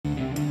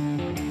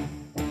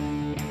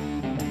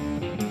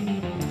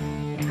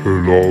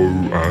Hello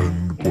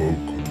and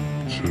welcome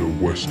to the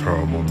W.H.O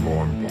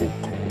Online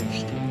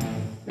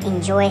Podcast.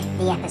 Enjoy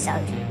the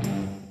episode.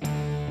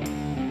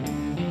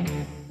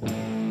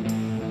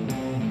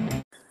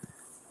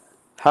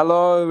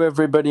 Hello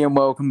everybody and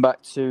welcome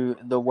back to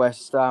the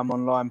W.H.O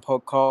Online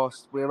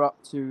Podcast. We're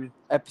up to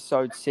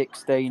episode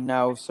 16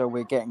 now, so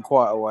we're getting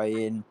quite a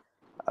way in.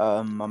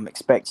 I'm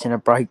expecting a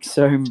break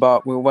soon,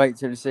 but we'll wait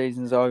till the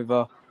season's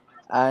over.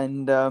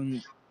 And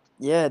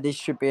this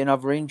should be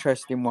another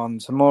interesting one.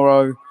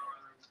 Tomorrow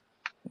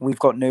we've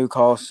got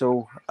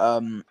Newcastle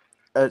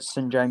at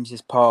St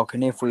James's Park,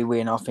 and if we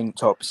win, I think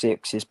top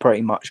six is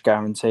pretty much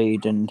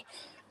guaranteed. And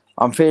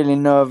I'm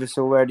feeling nervous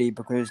already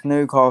because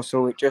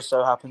Newcastle, it just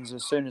so happens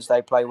as soon as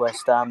they play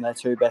West Ham, their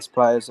two best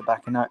players are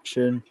back in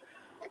action.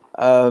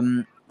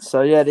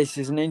 This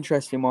is an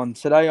interesting one.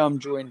 Today I'm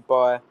joined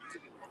by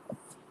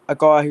a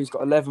guy who's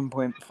got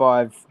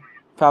 11.5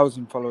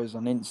 thousand followers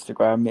on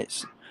Instagram.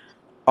 It's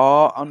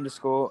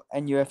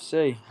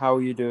R_NUFC. How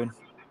are you doing?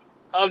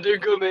 I'm doing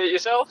good, mate.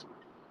 Yourself?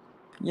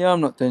 Yeah,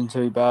 I'm not doing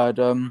too bad.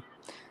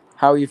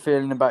 How are you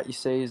feeling about your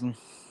season?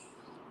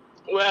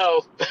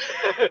 Well,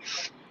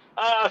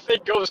 I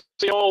think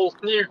obviously all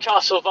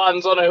Newcastle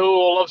fans on a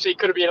whole, obviously it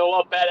could have been a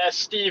lot better.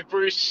 Steve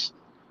Bruce,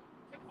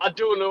 I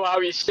don't know how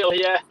he's still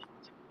here.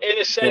 In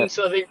a sense,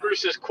 I think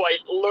Bruce is quite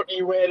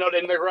lucky we're not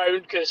in the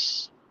ground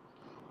because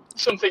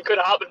something could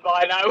have happened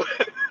by now.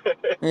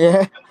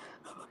 Yeah.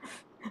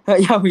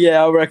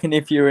 I reckon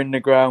if you're in the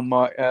ground,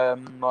 Mike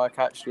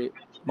Ashley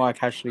might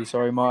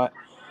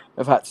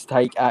have had to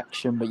take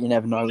action, but you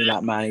never know with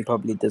that man. He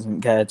probably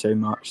doesn't care too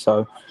much.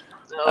 So,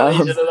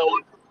 He's another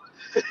one.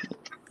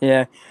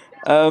 Yeah.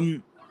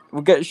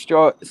 We'll get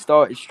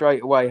started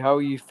straight away. How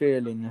are you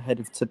feeling ahead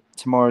of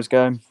tomorrow's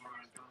game?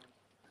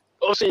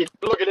 Obviously,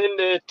 looking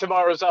into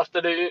tomorrow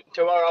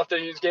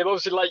afternoon's game,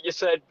 obviously, like you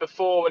said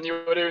before when you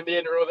were doing the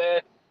intro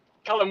there,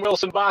 Callum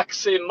Wilson back,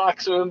 St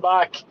Maximin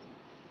back.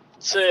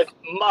 It's a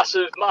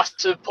massive,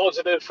 massive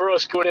positive for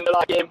us going into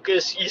that game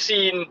because you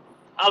seen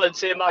Alan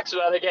St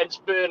Maximin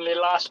against Burnley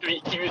last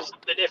week. He was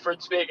the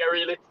difference maker,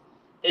 really.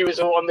 He was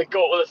the one that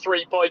got with the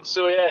 3 points.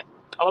 So, yeah,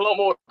 I'm a lot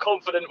more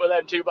confident with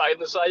them two back in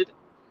the side.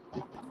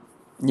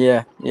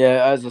 Yeah.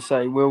 As I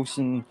say,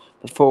 Wilson,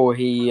 before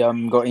he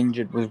got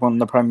injured, was one of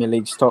the Premier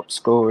League's top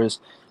scorers.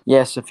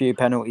 Yes, a few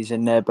penalties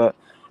in there, but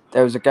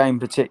there was a game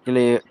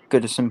particularly at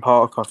Goodison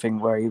Park, I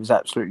think, where he was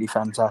absolutely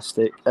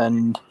fantastic.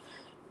 And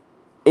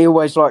he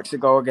always likes to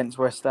go against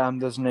West Ham,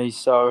 doesn't he?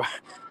 So,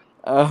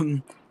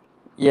 hopefully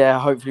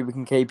we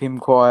can keep him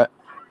quiet.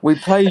 We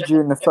played you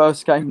in the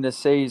first game of the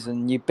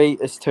season. You beat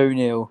us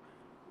 2-0.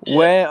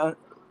 Yeah.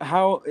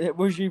 How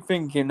was you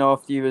thinking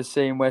after you were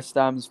seeing West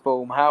Ham's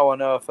form? How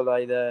on earth are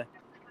they there?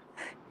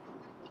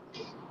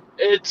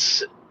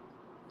 It's,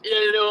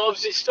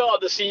 obviously start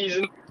of the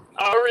season,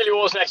 I really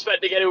wasn't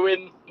expecting to get a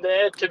win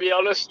there, to be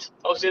honest.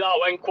 Obviously that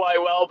went quite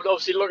well, but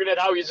obviously looking at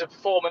how he's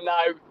performing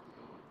now,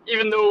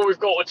 even though we've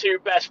got the two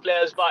best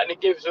players back and it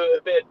gives them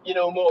a bit,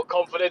 more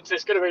confidence,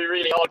 it's going to be a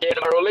really hard game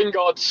tomorrow.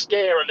 Lingard's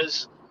scaring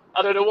us.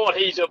 I don't know what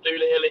he's up to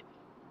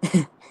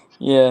lately.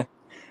 Yeah.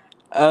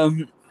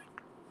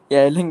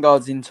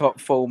 Lingard's in top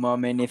form. I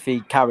mean, if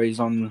he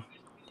carries on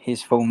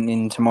his form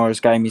in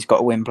tomorrow's game, he's got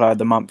to win Player of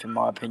the Month, in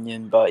my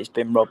opinion, but he's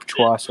been robbed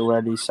twice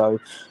already, so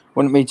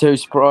wouldn't be too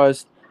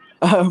surprised.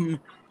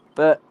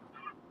 But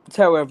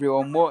tell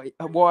everyone,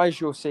 why has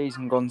your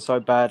season gone so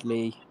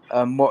badly?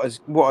 What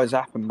has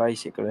happened,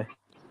 basically?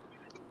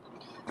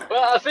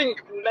 Well, I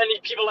think many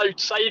people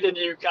outside of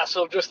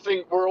Newcastle just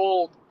think we're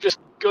all just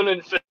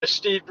gunning for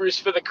Steve Bruce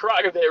for the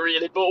crack of it,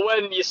 really. But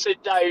when you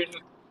sit down,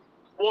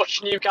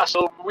 watch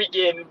Newcastle week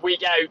in,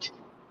 week out,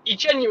 he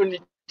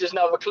genuinely doesn't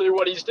have a clue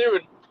what he's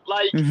doing.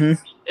 Like,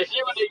 if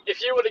you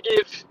were to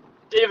give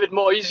David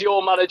Moyes,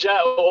 your manager,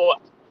 or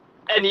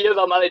any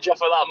other manager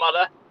for that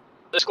matter,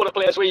 the squad of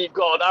players we've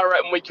got, I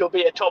reckon we could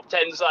be a top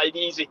 10 side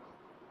easy.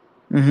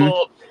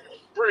 But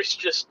Bruce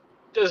just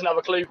doesn't have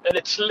a clue, and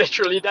it's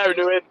literally down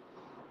to him.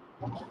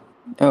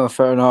 Oh,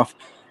 fair enough.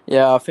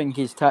 Yeah, I think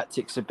his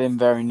tactics have been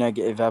very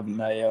negative, haven't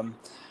they?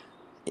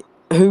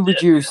 Who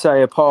would you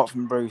say, apart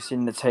from Bruce,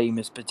 in the team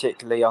is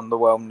particularly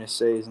underwhelmed this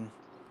season?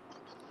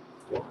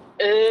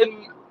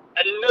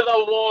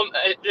 Another one,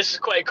 this is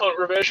quite a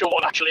controversial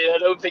one actually, I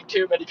don't think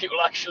too many people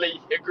actually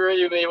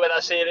agree with me when I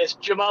say this.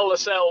 Jamal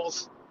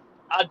Lascelles.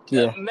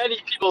 Many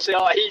people say,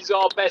 he's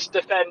our best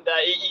defender.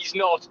 He's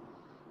not.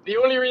 The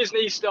only reason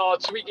he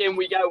starts week in,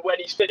 week out when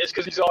he's fit is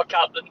because he's our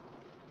captain.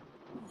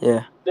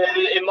 Yeah.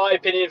 In my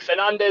opinion,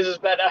 Fernandes is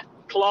better,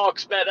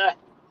 Clark's better.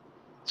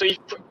 So he's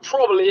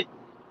probably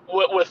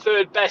we're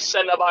third best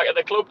centre-back at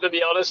the club, to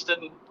be honest.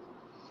 And,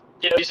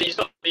 he's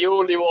not the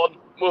only one.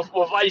 With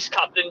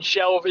vice-captain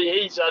Shelby,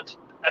 he's had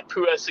a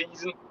poor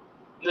season.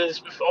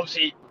 There's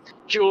obviously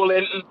Joe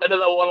Linton,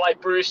 another one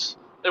like Bruce,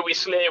 that we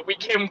slay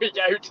week in, week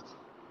out.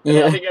 And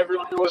I think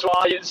everyone knows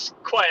why. It's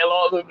quite a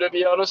lot of them, to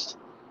be honest.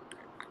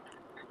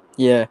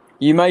 Yeah,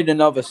 you made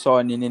another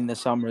signing in the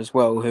summer as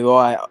well, who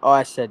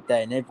I said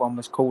then, everyone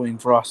was calling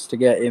for us to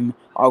get him.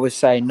 I was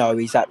saying, no,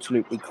 he's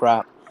absolutely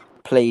crap.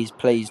 please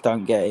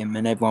don't get him.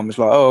 And everyone was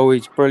like, oh,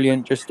 he's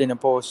brilliant, just in a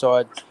poor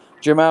side.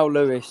 Jamal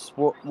Lewis,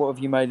 what have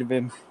you made of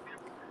him?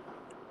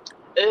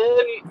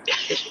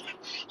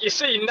 You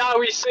see, now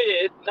you see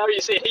it.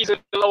 He's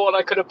another one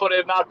I could have put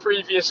in that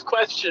previous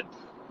question.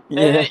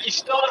 Yeah. He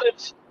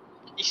started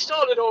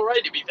all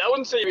right to be fair. I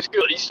wouldn't say he was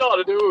good. He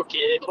started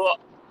okay, but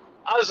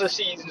as the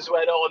seasons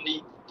went on,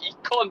 he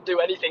can't do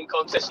anything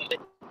consistently.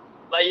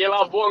 Like, he'll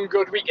have one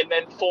good week and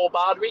then 4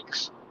 bad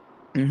weeks.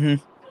 Mm-hmm.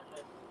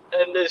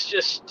 And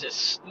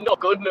it's not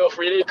good enough,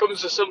 really. It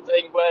comes to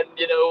something when,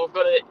 we've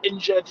got an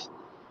injured,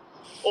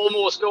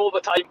 almost all the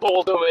time,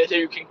 Paul Dummett,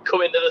 who can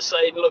come into the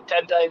side and look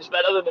 10 times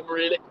better than him,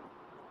 really.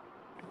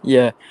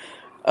 Yeah.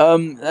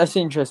 That's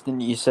interesting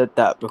that you said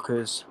that,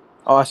 because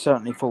I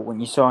certainly thought when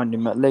you signed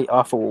him,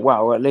 I thought,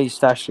 wow, at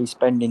least actually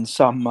spending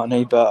some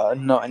money, but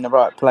not in the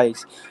right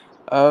place.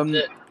 Can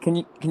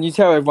you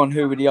tell everyone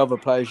who were the other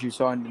players you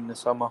signed in the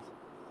summer?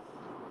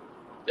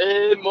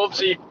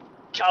 Obviously,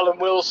 Callum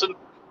Wilson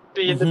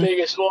being the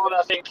biggest one.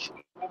 I think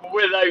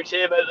without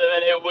him at the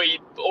minute,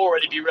 we'd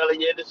already be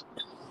relegated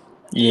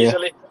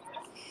easily.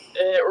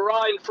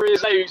 Ryan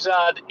Fraser, who's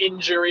had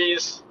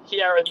injuries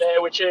here and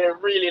there, which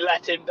really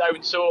let him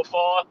down so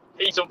far.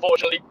 He's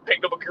unfortunately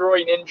picked up a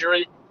groin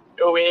injury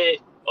away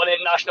on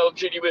international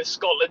duty with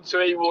Scotland,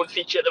 so he won't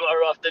feature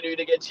tomorrow afternoon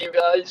against you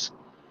guys.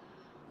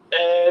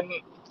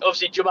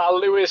 Obviously, Jamal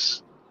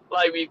Lewis,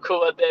 like we've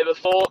covered there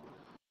before.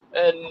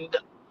 And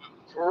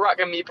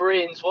racking me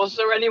brains, was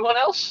there anyone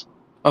else?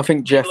 I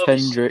think Jeff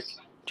Hendrick.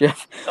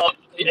 Jeff.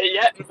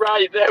 Yeah,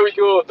 right, there we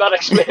go. That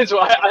explains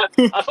why.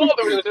 I thought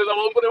there was another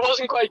one, but it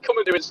wasn't quite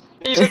coming to us.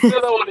 He's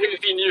another one who's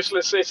been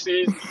useless this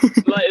season.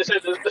 Like I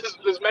said,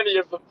 there's many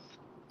of them.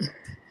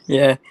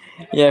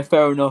 Yeah,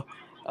 fair enough.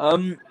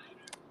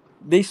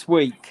 This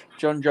week,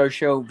 John Joe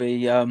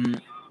Shelby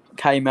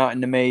came out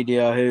in the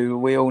media, who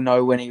we all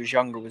know when he was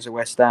younger was a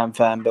West Ham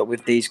fan, but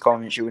with these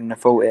comments you wouldn't have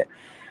thought it.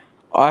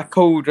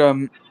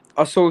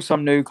 I saw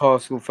some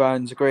Newcastle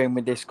fans agreeing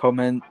with this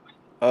comment,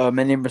 and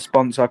in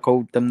response I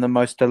called them the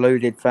most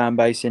deluded fan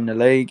base in the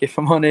league, if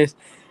I'm honest.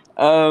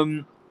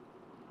 John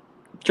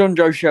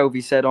Joe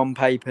Shelby said on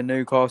paper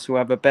Newcastle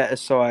have a better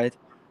side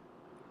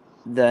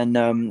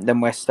than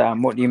West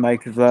Ham. What do you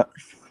make of that?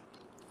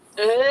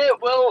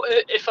 Well,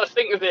 if I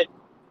think of it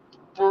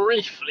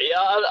briefly,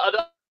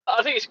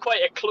 I think it's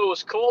quite a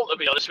close call, to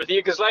be honest with you,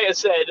 because like I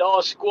said,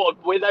 our squad,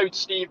 without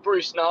Steve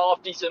Bruce and a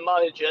half-decent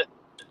manager,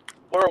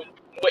 we're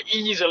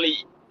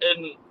easily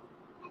in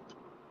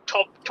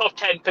top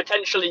 10,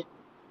 potentially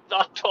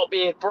that top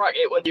 8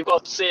 bracket when you've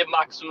got St.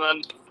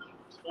 Maximin,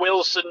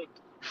 Wilson,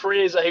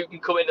 Fraser who can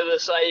come into the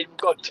side. We've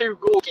got 2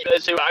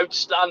 goalkeepers who are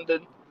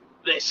outstanding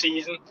this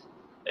season.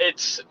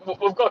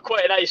 We've got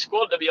quite a nice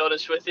squad, to be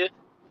honest with you.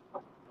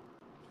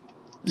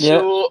 Yeah.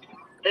 So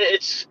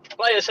it's,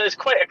 like I said, it's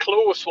quite a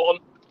close one,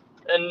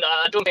 and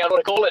I don't think I'd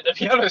want to call it, to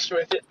be honest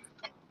with you.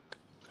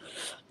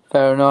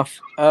 Fair enough.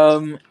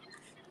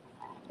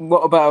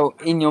 What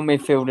about in your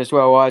midfield as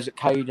well? Isaac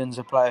Hayden's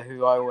a player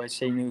who I always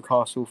see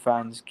Newcastle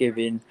fans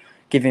giving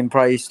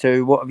praise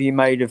to. What have you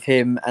made of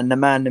him? And the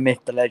man, the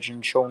myth, the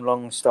legend, Sean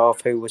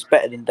Longstaff, who was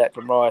better than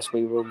Declan Rice,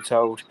 we were all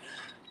told.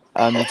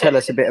 Tell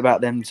us a bit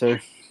about them too.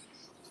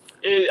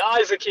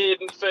 Isaac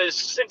Hayden,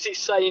 since he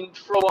signed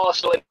from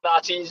Arsenal in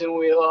that season,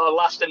 we were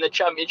last in the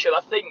Championship.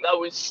 I think that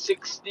was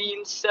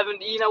 16,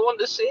 17, I want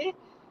to say.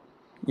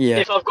 Yeah.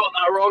 If I've got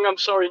that wrong, I'm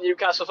sorry,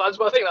 Newcastle fans,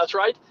 but I think that's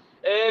right.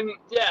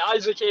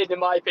 Isaac Hayden, in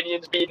my opinion,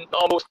 has been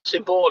our most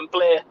important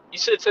player. He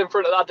sits in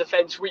front of that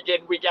defence week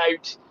in, week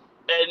out,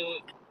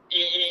 and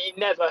he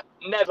never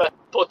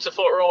puts a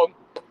foot wrong.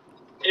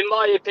 In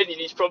my opinion,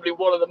 he's probably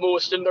one of the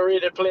most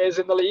underrated players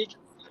in the league.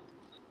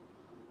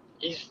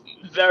 He's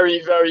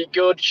very, very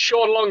good.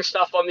 Sean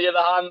Longstaff, on the other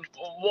hand,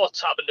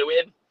 what's happened to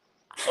him?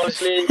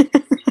 Honestly,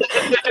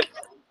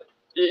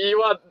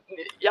 you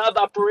had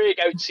that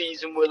breakout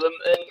season with him,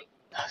 and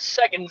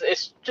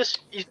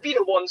he's been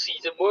a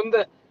one-season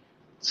wonder.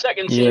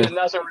 Second season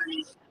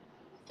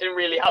didn't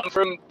really happen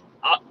for him.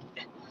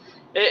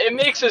 It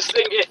makes us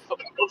think if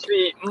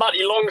obviously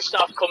Matty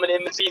Longstaff coming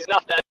in the season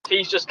after,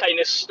 he's just kind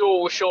of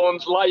stole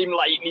Sean's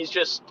limelight and he's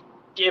just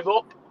give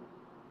up,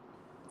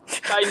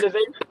 kind of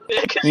thing.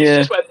 Because he's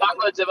just went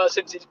backwards ever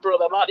since his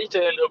brother Matty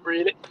turned up,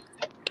 really.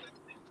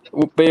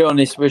 Well, be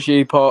honest, was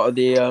you part of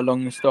the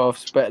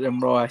Longstaff's better than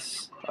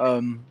Rice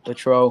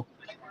patrol?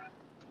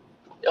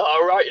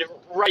 Oh, right,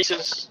 Rice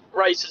is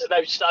an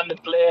outstanding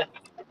player.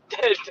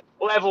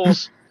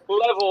 levels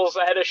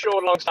ahead of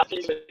Sean Longstaff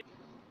easily.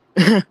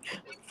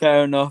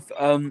 Fair enough.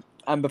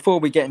 And before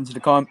we get into the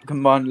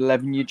combined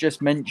 11, you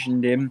just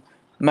mentioned him,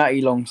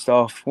 Matty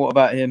Longstaff. What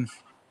about him?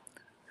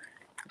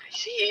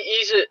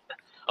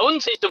 I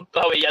wouldn't say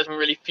he hasn't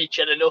really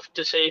featured enough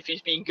to say if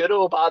he's been good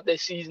or bad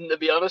this season, to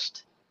be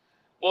honest.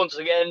 Once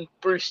again,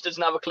 Bruce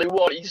doesn't have a clue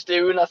what he's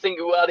doing. I think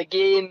we had a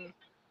game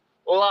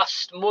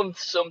last month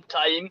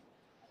sometime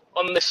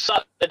on the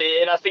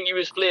Saturday, and I think he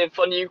was playing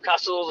for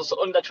Newcastle's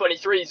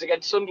under-23s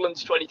against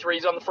Sunderland's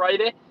 23s on the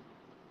Friday.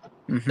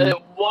 Mm-hmm.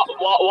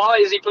 Why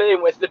is he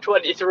playing with the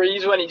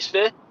 23s when he's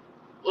fit?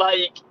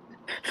 Like,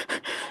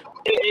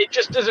 It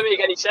just doesn't make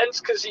any sense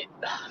because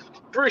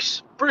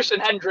Bruce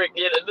and Hendrick,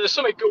 there's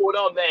something going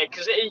on there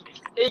because he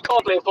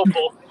can't play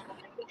football.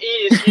 He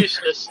is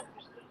useless.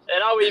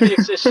 And how he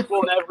makes this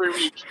squad every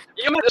week.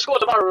 You make the squad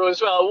tomorrow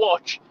as well,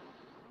 watch.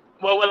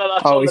 Well, whether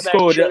that's on he the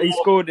scored. bench or... He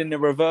scored in the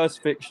reverse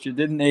fixture,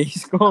 didn't he? He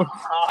scored.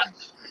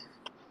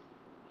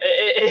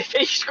 If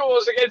he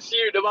scores against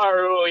you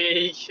tomorrow,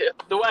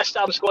 the West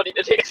Ham squad need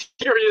to take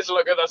a serious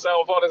look at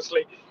themselves,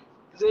 honestly.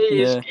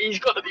 He's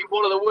got to be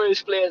one of the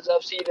worst players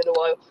I've seen in a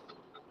while.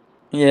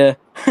 Yeah.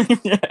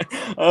 Yeah.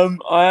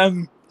 I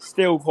am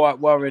still quite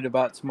worried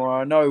about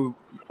tomorrow. I know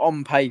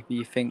on paper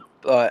you think,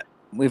 like,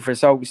 with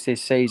results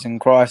this season,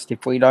 Christ,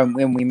 if we don't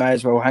win, we may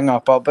as well hang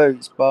up our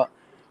boots. But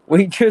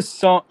we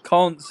just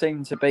can't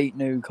seem to beat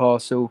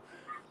Newcastle.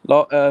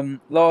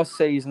 Last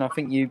season, I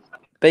think you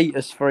beat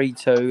us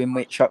 3-2, in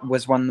which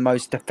was one of the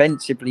most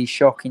defensively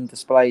shocking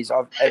displays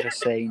I've ever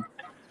seen.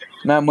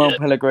 Manuel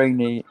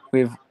Pellegrini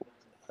with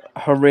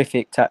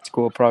horrific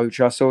tactical approach.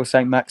 I saw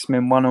St.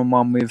 Maximin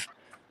one-on-one with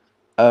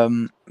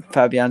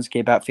Fabianski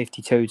about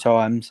 52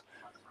 times.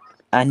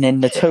 And then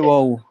the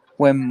 2-2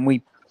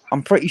 when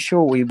I'm pretty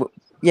sure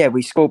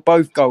we scored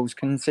both goals,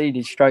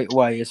 conceded straight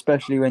away,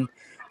 especially when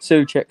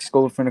Souček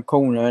scored from the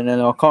corner, and then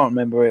I can't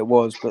remember who it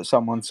was, but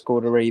someone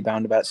scored a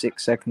rebound about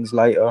 6 seconds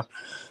later.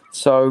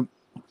 So,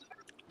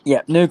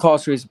 yeah,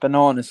 Newcastle is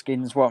banana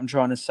skin is what I'm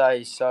trying to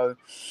say. So,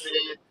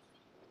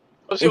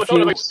 Obviously, we're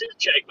talking about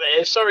Souček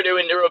there. Sorry to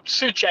interrupt.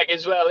 Souček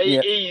as well.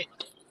 He's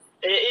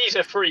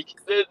a freak.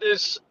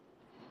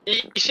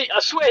 I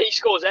swear he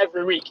scores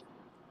every week.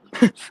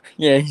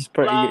 Yeah, he's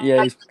pretty good.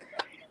 Yeah,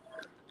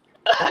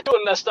 I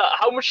don't understand.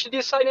 How much did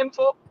you sign him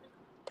for?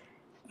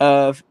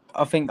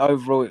 I think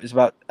overall it was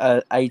about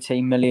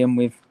 18 million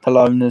with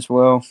Cologne as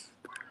well.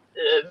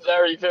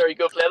 Very, very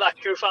good player. That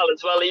Kufal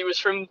as well. He was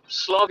from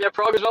Slavia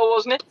Prague as well,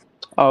 wasn't he?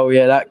 Oh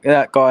yeah,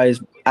 that guy is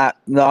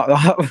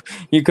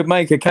you could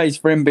make a case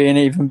for him being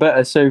even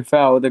better.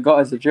 Soufal, the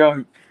guy's a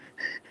joke.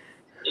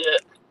 Yeah.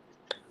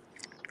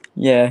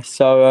 Yeah,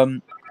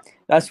 so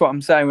that's what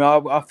I'm saying.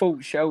 I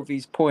thought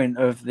Shelby's point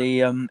of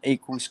the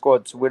equal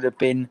squads would have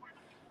been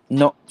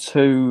not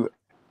too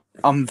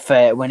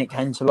unfair when it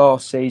came to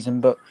last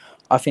season, but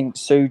I think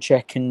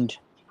Souček and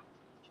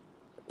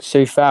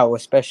Soufal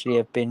especially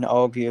have been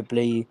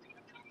arguably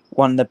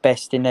one of the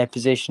best in their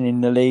position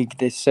in the league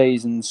this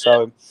season.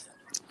 So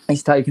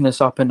he's taken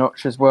us up a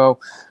notch as well.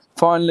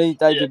 Finally,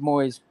 David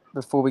Moyes,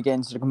 before we get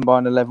into the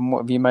combined 11,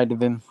 what have you made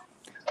of him?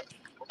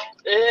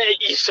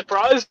 He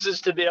surprised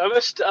us, to be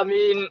honest. I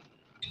mean,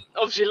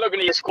 obviously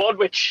looking at his squad,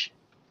 which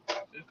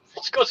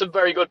it's got some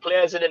very good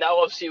players in it now.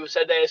 Obviously, we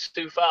said there's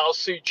Soufal,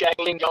 Souček,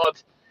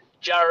 Lingard,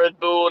 Jared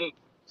Bourne,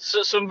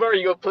 so some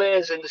very good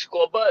players in the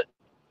squad. But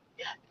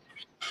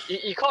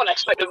you can't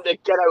expect him to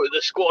get out of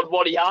the squad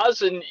what he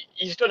has, and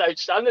he's done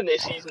outstanding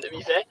this season, to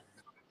be fair.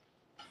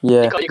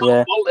 Yeah, you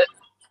can't fault it.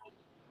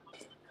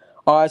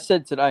 I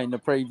said today in the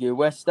preview,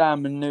 West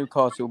Ham and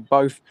Newcastle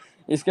both.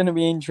 It's going to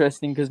be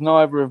interesting because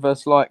neither of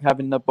us like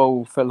having the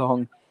ball for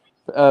long,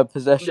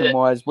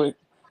 possession-wise.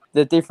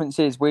 The difference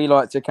is we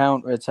like to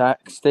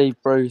counter-attack. Steve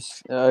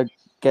Bruce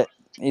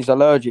is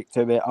allergic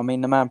to it. I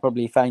mean, the man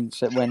probably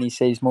faints when he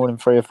sees more than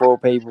 3 or 4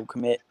 people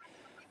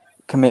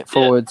commit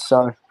forward.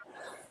 So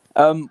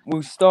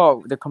we'll start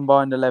with the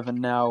combined 11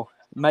 now.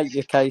 Make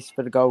your case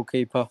for the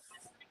goalkeeper.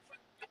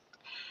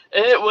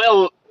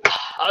 Well,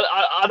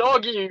 I'd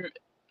argue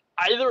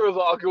either of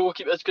our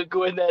goalkeepers could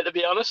go in there, to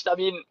be honest. I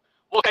mean,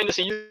 what kind of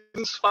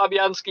seasons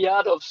Fabianski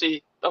had?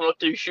 Obviously, I'm not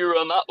too sure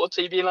on that. What's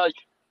he been like?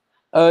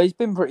 He's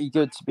been pretty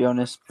good, to be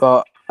honest.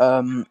 But,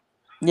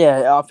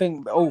 yeah, I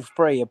think all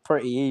three are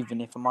pretty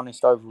even, if I'm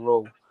honest,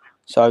 overall.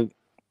 So,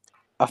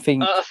 I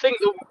think...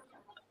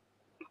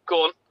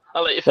 Go on.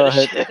 I'll let you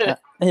finish.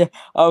 Yeah,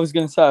 I was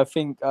going to say, I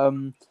think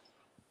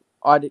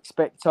I'd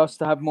expect us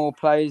to have more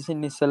players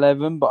in this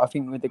 11, but I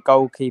think with the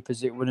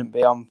goalkeepers, it wouldn't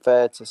be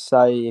unfair to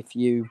say if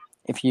you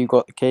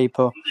got the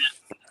keeper.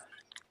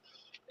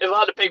 If I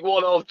had to pick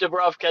one of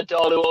Dubravka,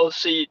 Darlu,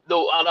 obviously,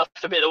 though, I'd have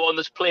to be the one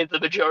that's played the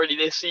majority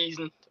this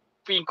season.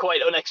 Been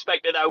quite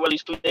unexpected how well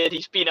he's played.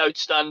 He's been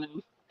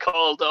outstanding.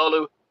 Carl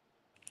Darlu.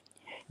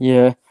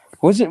 Yeah,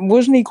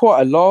 wasn't he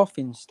quite a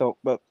laughing stock?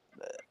 But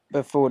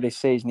before this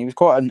season, he was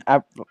quite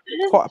a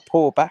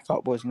poor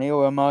backup, wasn't he?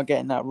 Or am I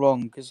getting that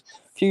wrong? Because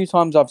a few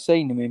times I've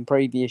seen him in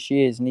previous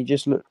years, and he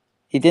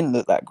didn't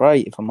look that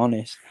great, if I'm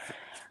honest.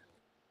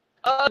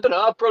 I don't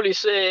know. I'd probably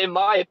say, in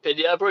my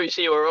opinion, I'd probably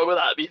say we're wrong with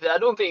that. To be fair, I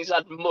don't think he's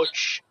had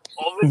much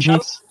of a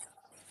chance.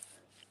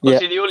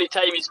 Obviously, the only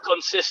time he's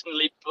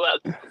consistently,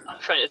 I'm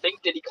trying to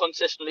think, did he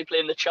consistently play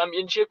in the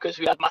Championship? Because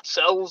we had Matt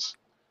Sells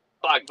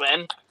back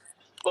then.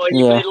 But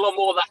he played a lot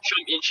more of that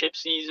Championship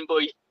season,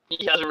 but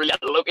he hasn't really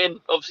had to look in,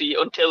 obviously,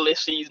 until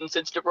this season,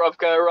 since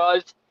Dubravka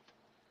arrived.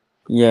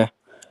 Yeah.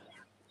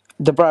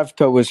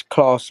 Dubravka was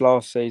class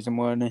last season,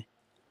 weren't he?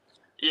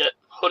 Yeah,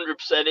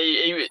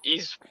 100%.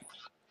 He's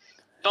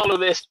all of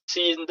this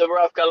season,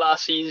 Dubravka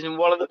last season,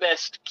 one of the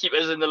best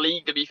keepers in the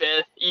league, to be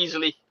fair.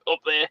 Easily up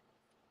there.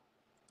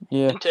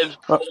 Yeah. In terms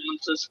of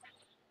performances.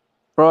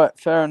 Right,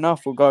 fair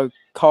enough. We'll go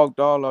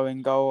Darlow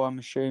in goal, I'm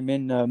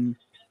assuming.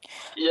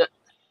 Yeah.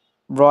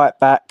 Right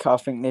back, I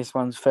think this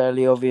one's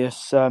fairly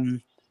obvious.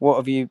 What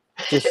have you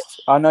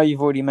I know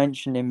you've already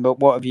mentioned him, but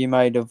what have you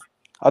made of?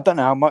 I don't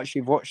know how much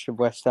you've watched of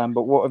West Ham,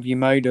 but what have you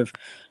made of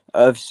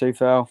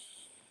Soufal?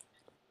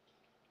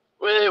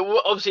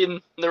 Well, obviously,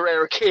 in the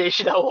rare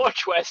occasion I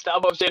watch West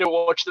Ham, obviously I don't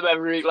watch them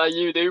every week like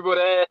you do,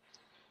 but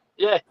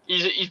yeah,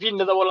 he's been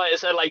another one, like I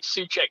said, like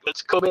Souček,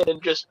 that's come in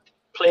and just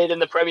played in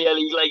the Premier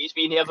League like he's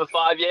been here for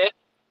 5 years,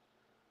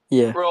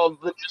 Yeah, rather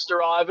than just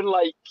arriving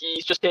like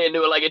he's just taken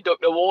to it like a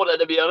duck to water.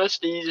 To be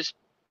honest,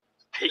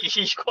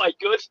 he's quite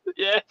good.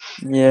 Yeah.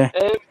 yeah,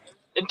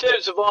 In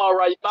terms of our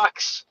right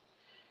backs,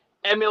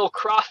 Emil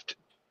Kraft,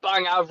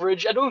 bang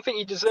average. I don't think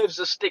he deserves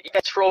the stick he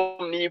gets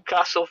from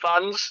Newcastle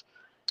fans,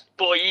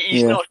 but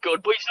he's yeah. not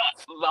good. But he's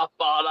not that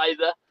bad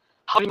either.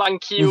 Harvey hmm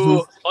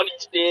Mankiw on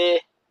his day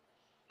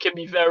can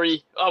be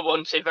I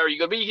wouldn't say very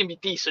good, but he can be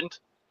decent.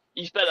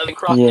 He's better than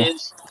Kraft Yeah,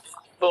 is,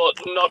 but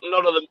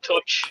none of them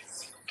touch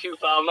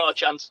Kufal, not a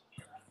chance.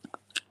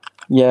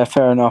 yeah.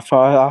 Fair enough.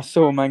 I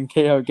saw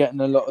Manquillo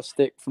getting a lot of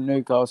stick from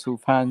Newcastle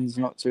fans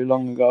not too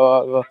long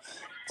ago. Either,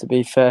 to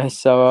be fair,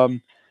 so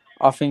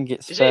I think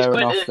it's He's fair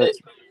quite enough that.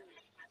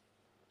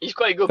 he's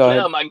quite a good Go player,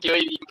 ahead. Mankiw.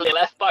 He can play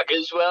left back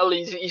as well.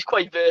 He's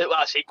quite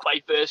I say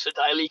quite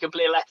versatile. He can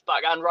play left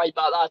back and right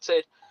back. That's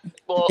it.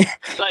 But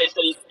like I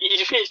said,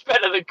 he's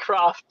better than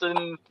Kraft,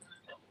 and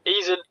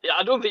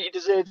I don't think he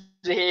deserves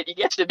the hate he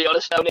gets, to be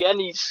honest. Now and again,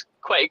 he's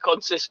quite a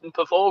consistent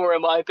performer,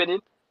 in my opinion.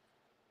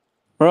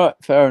 Right,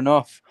 fair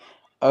enough.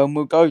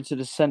 We'll go to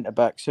the centre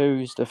backs.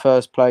 Who's the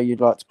first player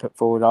you'd like to put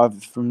forward, either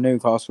from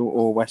Newcastle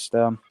or West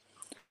Ham?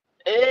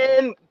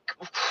 Um,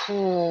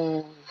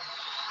 well,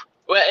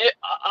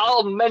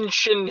 I'll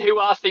mention who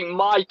I think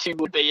my two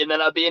would be, and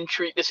then I'll be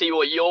intrigued to see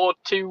what your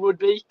two would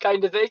be,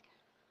 kind of thing.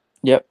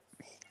 Yep.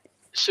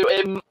 So,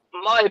 in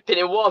my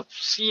opinion, what I've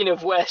seen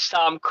of West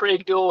Ham,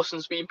 Craig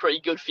Dawson's been pretty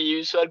good for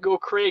you. So I'd go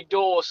Craig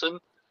Dawson,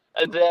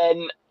 and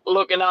then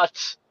looking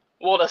at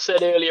what I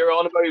said earlier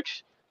on about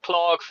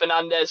Clark,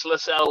 Fernandez,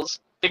 Lascelles,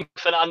 I think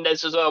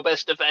Fernandez is our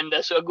best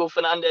defender, so I'd go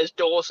Fernandez,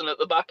 Dawson at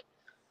the back.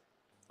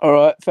 All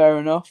right, fair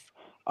enough.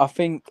 I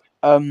think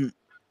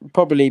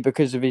probably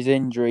because of his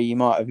injury, you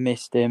might have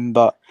missed him,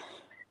 but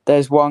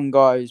there's one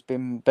guy who's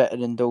been better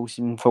than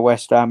Dawson for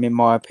West Ham, in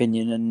my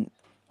opinion, and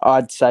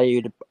I'd say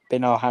he'd have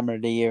been our hammer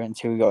of the year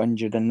until he got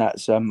injured, and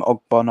that's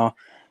Ogbonna.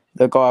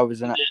 The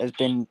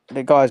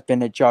guy's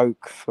been a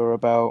joke for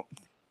about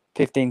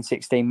 15,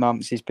 16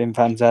 months. He's been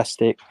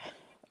fantastic.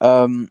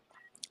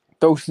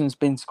 Dawson's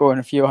been scoring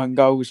a few own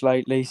goals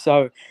lately,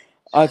 so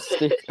I'd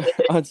stick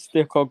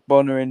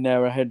Ogbonna in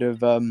there ahead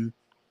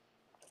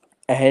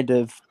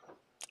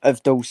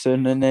of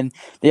Dawson, and then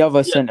the other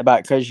Yeah. centre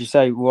back, as you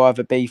say, will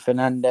either be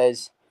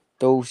Fernandez,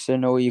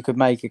 Dawson, or you could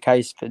make a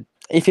case for,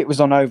 if it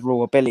was on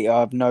overall ability,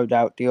 I have no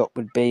doubt Diop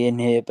would be in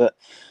here, but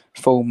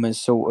form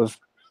has sort of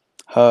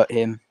hurt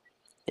him,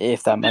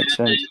 if that makes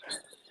sense.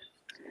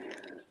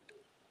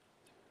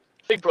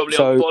 I think probably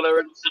So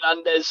Ogbonna and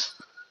Fernandez.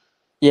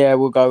 yeah,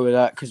 we'll go with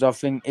that, because I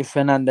think if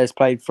Fernandez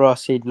played for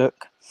us, he'd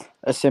look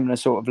a similar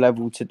sort of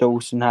level to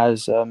Dawson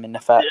has, in the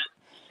fact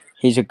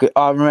he's a good.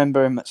 I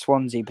remember him at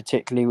Swansea,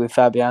 particularly with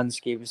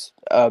Fabianski. Was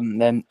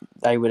then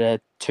they were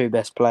their two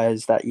best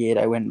players that year.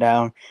 They went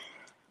down.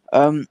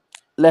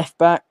 Left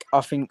back,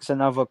 I think, is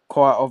another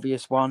quite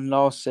obvious one.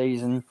 Last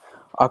season,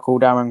 I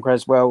called Aaron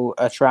Creswell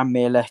a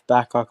Tranmere left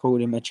back. I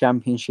called him a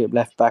Championship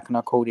left back, and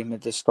I called him a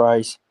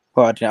disgrace.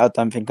 Well, I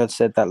don't think I'd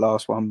said that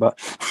last one, but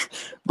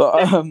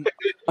I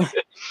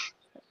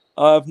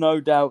have no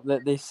doubt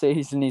that this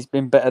season he's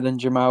been better than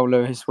Jamal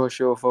Lewis. What's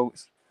your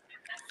thoughts?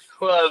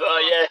 Well,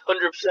 yeah, 100%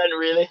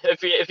 really.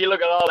 If you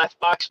look at our left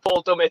backs,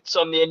 Paul Dummett's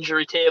on the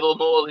injury table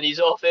more than he's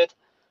off it.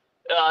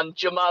 And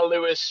Jamal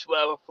Lewis,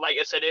 well, like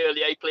I said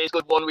earlier, he plays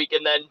good 1 week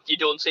and then you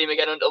don't see him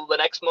again until the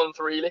next month,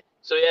 really.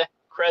 So yeah,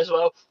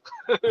 Creswell.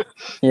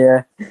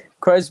 Yeah,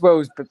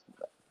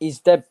 his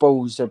dead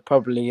balls are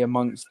probably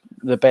amongst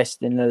the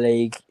best in the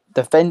league.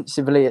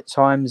 Defensively, at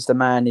times, the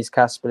man is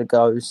Casper the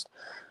Ghost,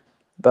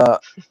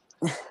 but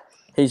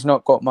he's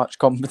not got much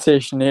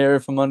competition here,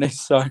 if I'm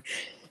honest. So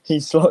he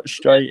slots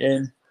straight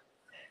in.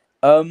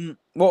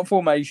 What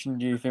formation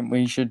do you think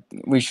we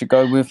should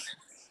go with?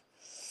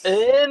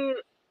 I'm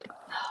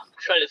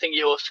trying to think of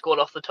your squad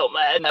off the top of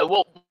my head now.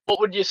 What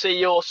would you say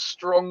your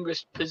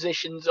strongest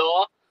positions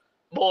are?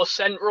 More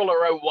central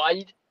or out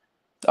wide?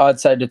 I'd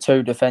say the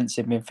two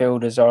defensive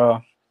midfielders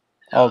are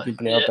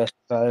arguably our best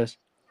players.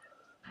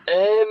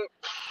 I'm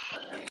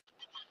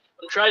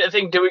trying to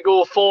think. Do we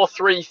go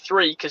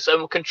 4-3-3 because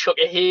then we can chuck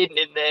a Hayden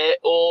in there,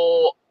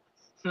 or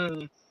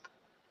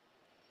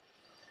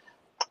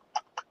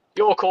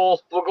your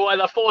call. We'll go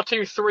either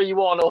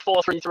 4-2-3-1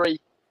 or 4-3-3.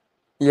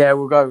 Yeah,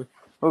 we'll go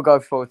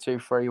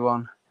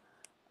 4-2-3-1.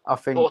 I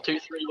think 4-2-3-1.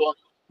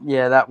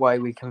 Yeah, that way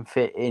we can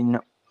fit in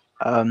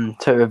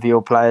two of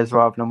your players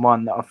rather than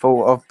one that I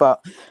thought of.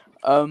 But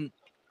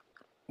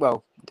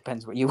well, it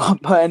depends what you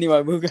want. But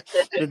anyway, we'll go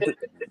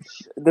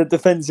the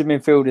defensive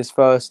midfielders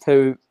first.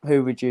 Who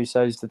would you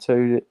say is the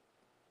two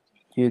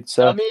you'd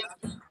say? I mean,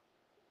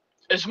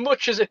 as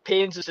much as it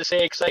pains us to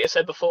say, because like I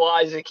said before,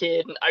 Isaac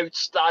Hayden,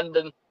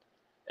 outstanding,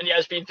 and he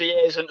has been for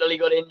years until he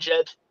got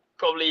injured.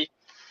 Probably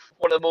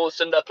one of the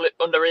most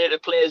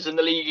underrated players in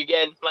the league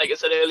again. Like I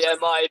said earlier, in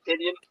my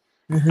opinion,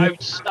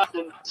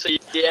 outstanding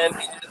CDM,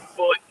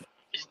 but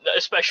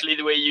especially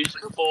the way he's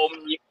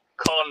performing, you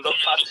can't look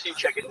past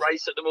Suchek and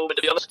Rice at the moment,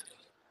 to be honest.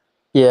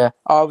 Yeah,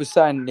 I was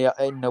saying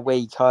in the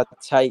week I'd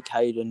take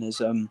Hayden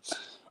as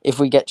if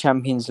we get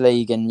Champions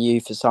League and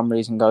you for some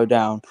reason go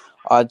down,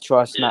 I'd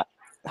try to snap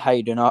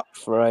Hayden up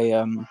for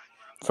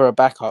a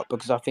backup,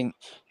 because I think,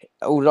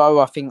 although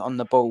I think on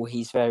the ball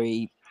he's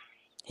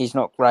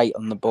not great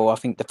on the ball, I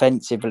think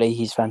defensively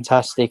he's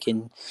fantastic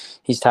in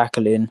his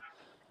tackling.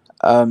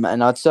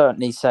 And I'd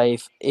certainly say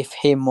if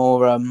him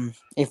or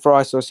if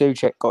Rice or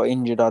Suchek got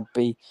injured, I'd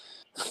be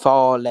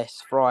far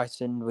less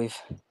frightened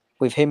with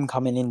him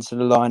coming into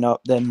the lineup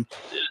than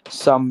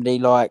somebody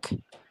like,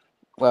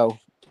 well,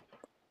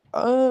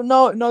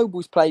 no,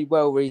 Noble's played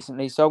well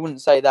recently, so I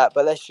wouldn't say that.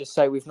 But let's just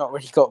say we've not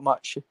really got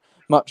much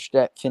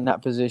depth in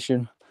that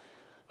position.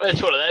 Well,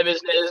 it's one of them,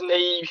 isn't it? Isn't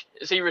he?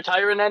 Is he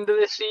retiring end of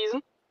this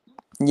season?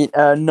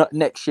 Yeah, not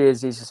next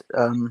year's his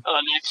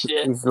next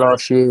year. his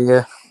last year.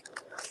 Yeah.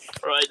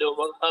 Right, no,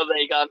 well, there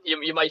you go.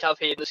 You might have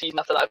Hayden the season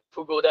after that if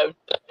we go down.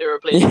 They're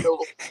replacing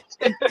Noble.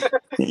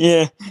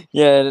 Yeah.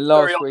 The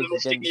last Very week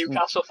optimistic against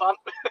Newcastle fan.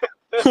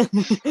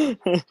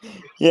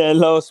 Yeah,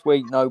 last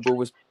week Noble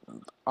was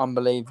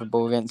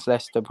unbelievable against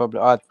Leicester. Probably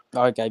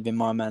I gave him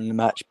my man of the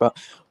match, but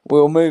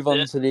we'll move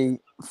on to the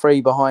three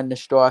behind the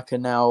striker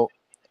now.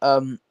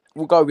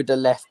 We'll go with the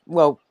left.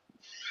 Well,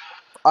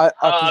 I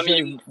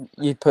presume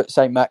you'd put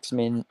St.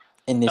 Maximin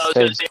in this I was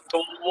team. going to say,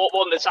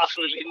 one that's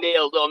absolutely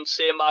nailed on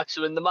St.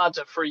 Maximin. The man's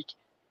a freak.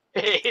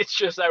 It's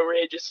just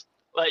outrageous.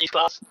 Like, he's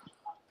class.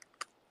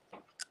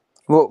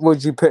 What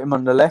would you put him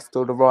on the left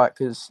or the right?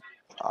 Because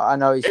I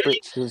know he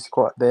switches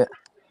quite a bit.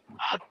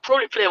 I'd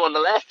probably play him on the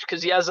left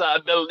because he has that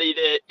ability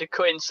to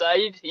cut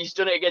inside. He's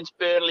done it against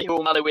Burnley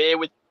home and away.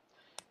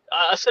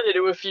 I said it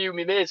to a few of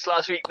my mates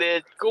last week.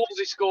 The goals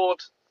he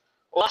scored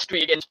last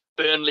week against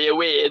Burnley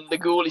away and the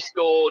goal he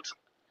scored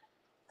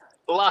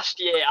last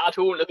year at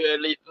home to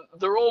Burnley,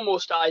 they're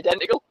almost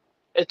identical.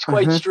 It's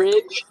quite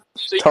strange.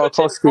 So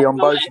Tarkowski on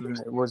both of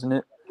them, wasn't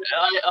it?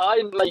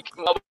 I'm like,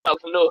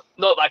 no,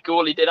 not that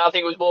goal he did. I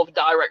think it was more of a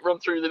direct run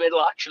through the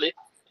middle, actually.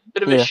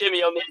 Bit of a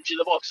shimmy on the edge of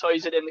the box, so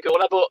he's it in the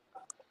corner. But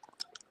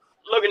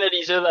looking at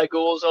these other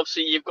goals,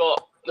 obviously you've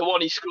got the one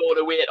he scored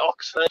away at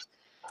Oxford.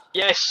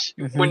 Yes,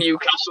 when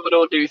Newcastle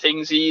don't do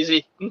things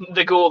easy.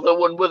 The goal that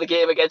won the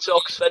game against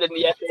Oxford in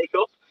the FA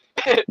Cup.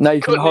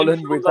 Nathan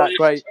Holland with that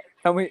great.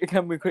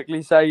 Can we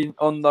quickly say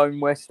on loan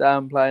West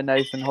Ham player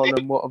Nathan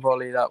Holland, what a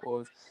volley that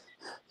was.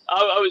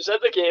 I was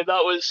at the game.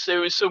 It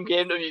was some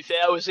game, to be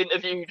fair. I was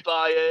interviewed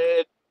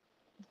by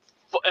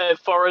a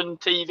foreign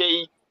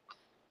TV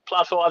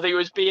platform. I think it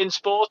was beIN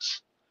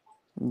Sports.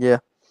 Yeah.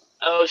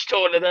 I was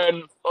talking to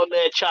them on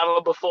their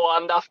channel before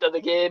and after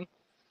the game,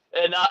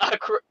 and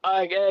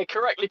I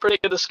correctly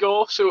predicted the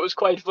score, so it was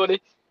quite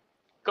funny.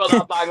 Got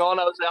that bang on.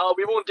 I was like, oh,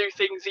 we won't do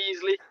things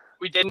easily.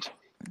 We didn't.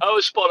 I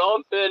was spot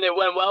on, and it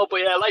went well.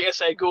 But yeah, like I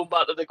said, going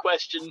back to the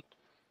question,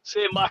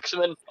 St.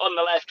 Maximin on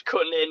the left,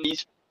 cutting in,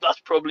 that's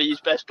probably his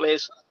best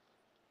place.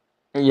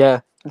 Yeah,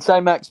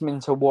 St.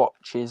 Maximin to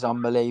watch is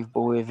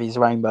unbelievable with his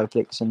rainbow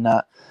flicks and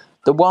that.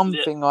 The one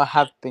thing I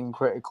have been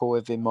critical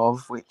of him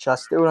of, which I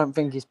still don't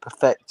think he's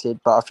perfected,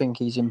 but I think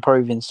he's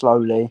improving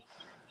slowly.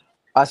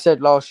 I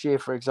said last year,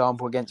 for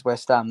example, against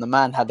West Ham, the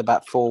man had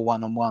about 4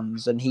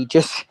 1-on-1s and he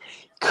just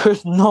could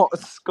not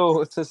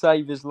score to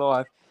save his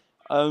life.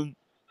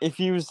 If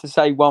you was to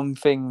say one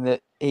thing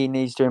that he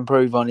needs to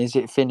improve on, is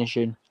it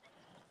finishing?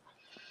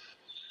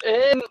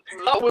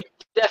 That would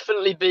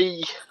definitely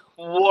be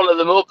one of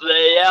them up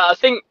there, yeah. I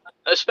think,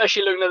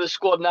 especially looking at the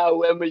squad now,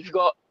 when we've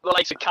got the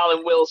likes of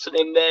Callum Wilson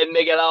in there,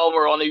 Miguel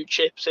Almiron who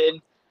chips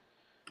in,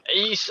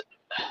 he's,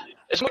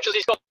 as much as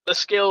he's got the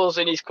skills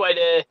and he's quite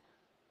a,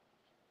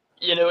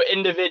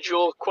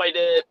 individual,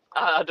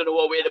 I don't know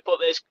what way to put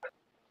this,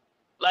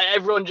 like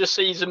everyone just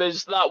sees him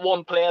as that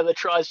one player that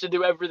tries to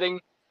do everything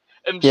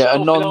himself.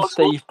 Yeah, a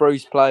non-Steve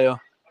Bruce player.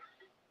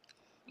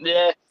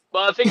 Yeah,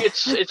 but I think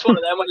it's one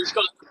of them when he's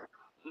got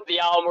the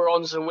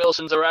Almirons and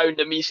Wilsons around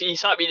him.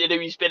 He's happy to do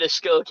his bit of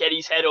skill, get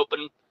his head up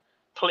and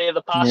play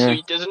the pass, so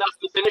he doesn't have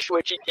to finish,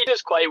 which he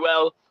does quite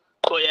well.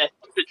 But yeah,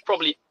 it's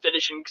probably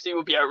finishing because he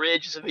would be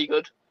outrageous if he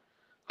could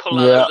pull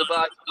that out of the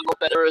bag a lot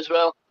better as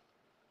well.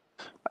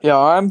 Yeah,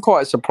 I'm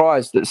quite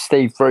surprised that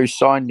Steve Bruce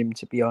signed him,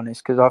 to be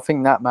honest, because I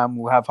think that man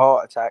will have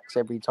heart attacks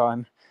every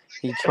time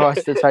he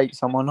tries to take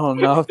someone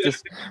on after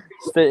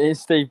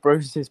Steve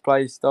Bruce's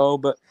play style.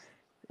 But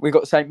we've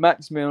got St.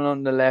 Maximin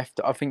on the left.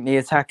 I think the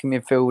attacking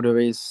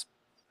midfielder is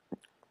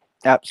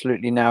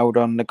absolutely nailed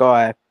on. The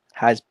guy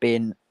has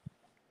been,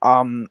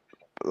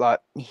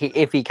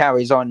 if he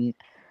carries on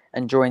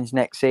and joins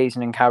next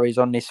season and carries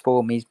on this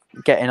form, he's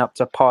getting up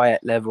to Payet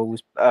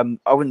levels.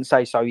 I wouldn't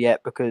say so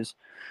yet because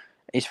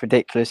it's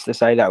ridiculous to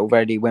say that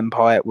already when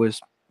Payet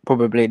was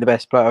probably the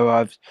best player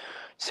I've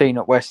seen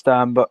at West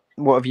Ham. But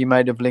what have you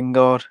made of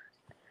Lingard?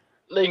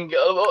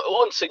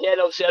 Once again,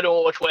 obviously, I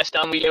don't watch West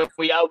Ham we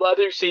out, but I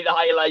do see the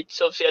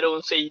highlights. Obviously, I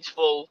don't see his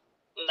full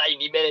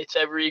 90 minutes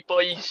every week,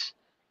 but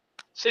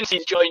since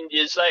he's joined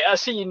us, like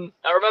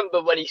I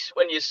remember when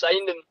you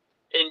signed him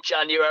in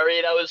January,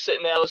 and I was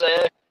sitting there, I was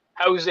like,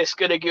 how's this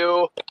gonna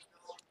go?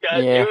 Yeah.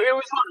 It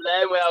was one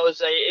there where I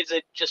was like, is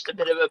it just a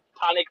bit of a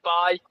panic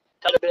buy?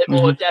 Had a bit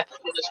more depth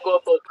in the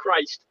squad, but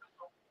Christ,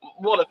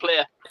 what a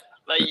player!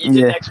 Like you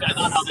didn't expect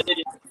that happen, did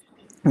you?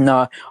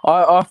 No,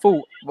 I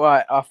thought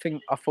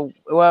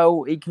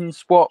well, he can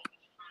swap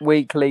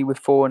weekly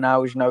with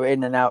Fornals,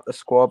 in and out the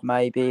squad,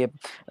 maybe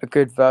a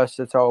good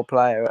versatile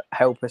player,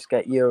 help us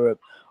get Europe.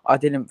 I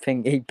didn't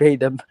think he'd be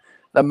the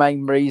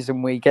main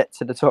reason we get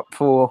to the top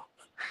four.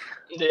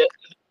 Yeah.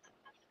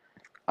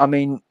 I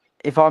mean,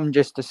 if I'm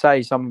just to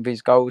say some of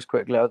his goals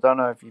quickly, I don't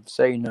know if you've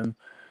seen them.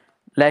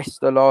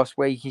 Leicester last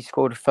week, he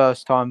scored a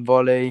first-time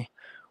volley.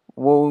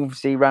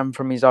 Wolves, he ran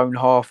from his own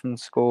half and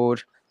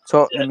scored.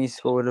 Tottenham, he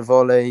scored a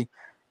volley.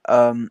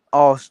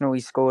 Arsenal,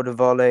 he scored a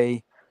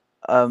volley.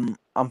 I'm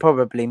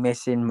probably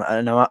missing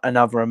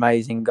another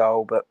amazing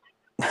goal, but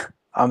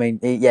I mean,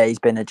 he's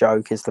been a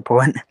joke, is the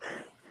point.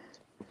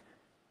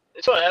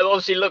 So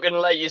obviously, looking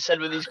like you said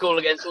with his goal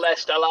against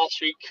Leicester last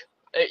week,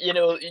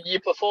 your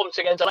performance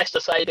against the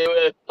Leicester side, they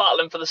were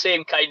battling for the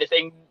same kind of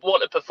thing.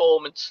 What a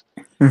performance!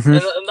 Mm-hmm.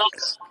 And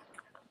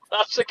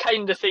that's the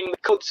kind of thing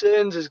that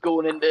concerns us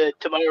going into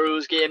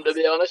tomorrow's game, to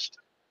be honest.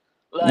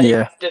 Like,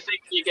 to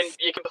think you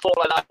can perform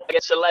like that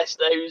against a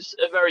Leicester, who's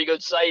a very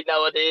good side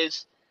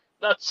nowadays,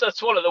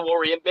 that's one of the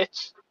worrying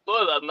bits.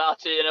 But other than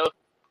that,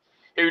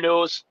 who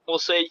knows? We'll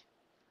see.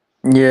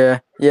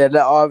 Yeah.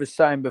 I was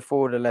saying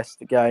before the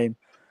Leicester game,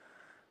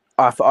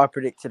 I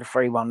predicted a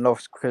 3-1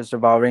 loss because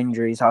of our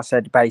injuries. I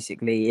said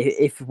basically,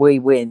 if we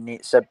win,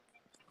 it's a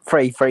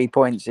 3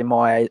 points in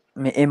my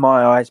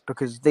eyes,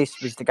 because this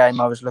was the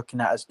game I was looking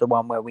at as the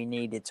one where we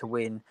needed to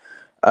win,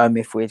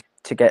 if we're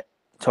to get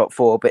top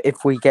four. But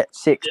if we get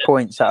 6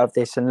 points out of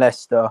this and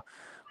Leicester,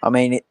 I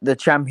mean, the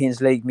Champions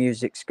League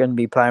music's going to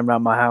be playing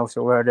around my house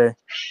already.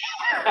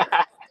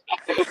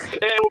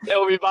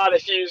 It'll be bad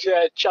if you use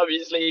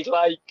Champions League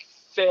like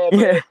fair,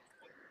 but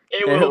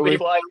it will be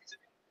like.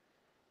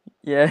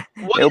 Yeah,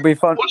 it'll be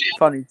funny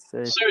to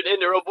see. Sorry to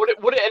interrupt. Would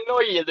it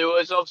annoy you though,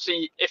 as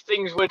obviously if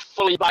things went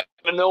fully back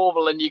to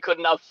normal and you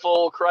couldn't have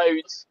 4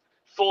 crowds,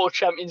 4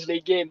 Champions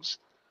League games?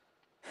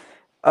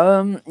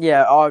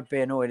 Yeah, I'd be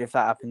annoyed if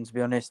that happened, to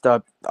be honest.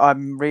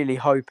 I'm really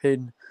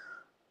hoping.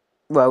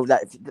 Well,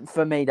 that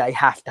for me, they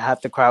have to have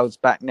the crowds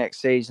back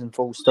next season,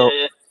 full stop.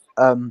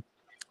 Yeah.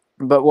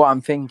 But what I'm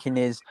thinking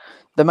is,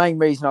 the main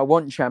reason I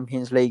want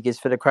Champions League is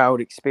for the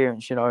crowd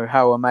experience.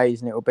 How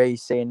amazing it will be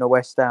seeing the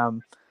West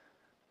Ham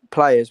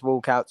players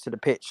walk out to the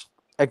pitch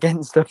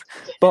against the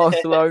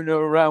Barcelona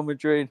or Real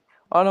Madrid.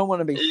 I don't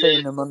want to be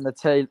seeing them on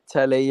the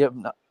telly,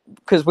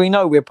 because we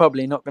know we're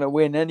probably not going to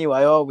win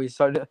anyway, are we?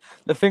 So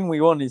the thing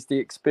we want is the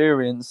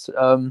experience.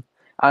 And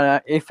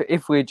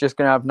if we're just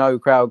going to have no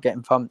crowd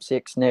getting thumped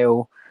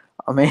 6-0,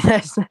 I mean,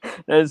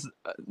 there's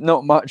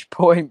not much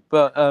point.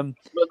 But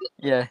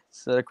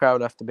so the crowd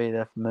have to be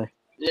there for me.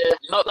 Yeah,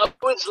 that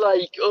was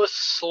like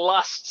us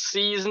last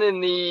season in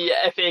the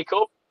FA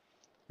Cup.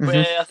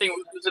 Where I think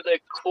it was at the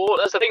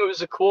quarters. I think it was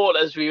the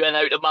quarters we went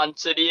out to Man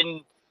City,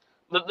 and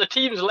the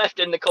teams left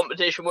in the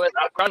competition weren't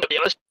that grand, to be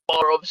honest,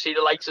 or obviously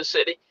the likes of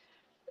City.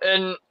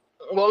 And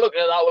we're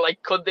looking at that, we're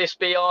like, could this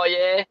be our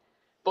year?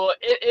 But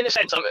in a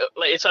sense,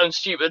 it sounds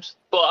stupid,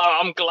 but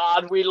I'm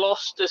glad we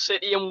lost to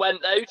City and went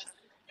out.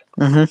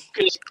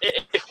 Because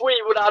if we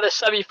would have had a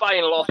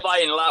semi-final or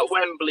final at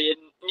Wembley,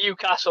 and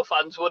Newcastle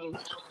fans wouldn't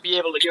be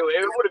able to go,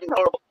 it would have been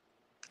horrible.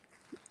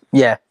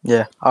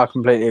 Yeah, I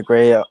completely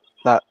agree.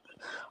 That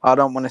I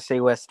don't want to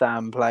see West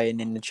Ham playing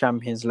in the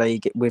Champions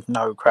League with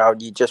no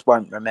crowd. You just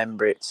won't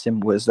remember it.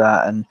 Simple as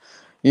that. And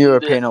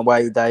European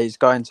away days,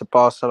 going to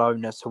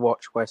Barcelona to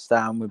watch West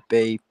Ham would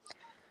be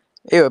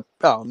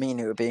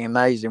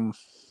amazing.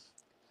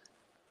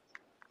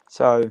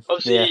 So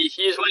obviously,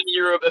 he's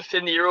went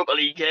in the Europa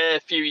League a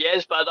few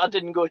years, but that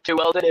didn't go too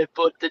well, did it?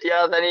 But did you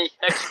have any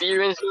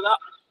experience with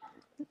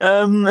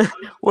that?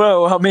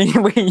 Well, I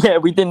mean, we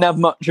didn't have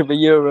much of a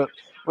Europe.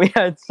 We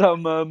had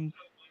some.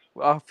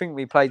 I think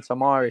we played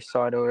some Irish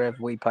side or wherever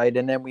we played,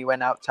 and then we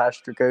went out to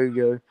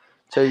Astragugu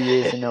 2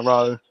 years in a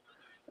row.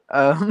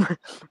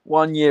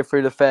 1 year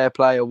through the Fair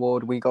Play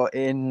Award, we got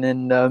in,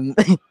 and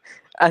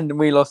and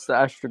we lost to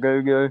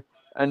Astragugu.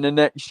 And the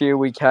next year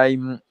we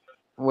came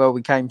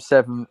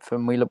 7th,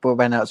 and we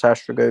went out to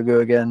Astragugu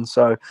again.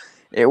 So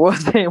it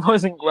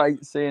wasn't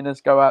great seeing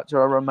us go out to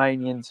a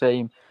Romanian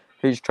team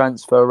whose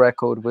transfer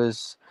record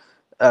was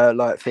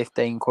like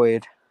 15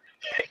 quid.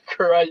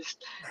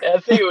 Christ, I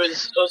think it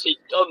was obviously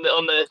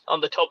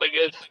on the topic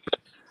of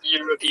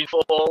European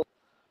football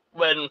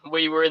when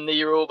we were in the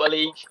Europa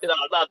League.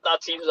 That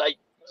seems like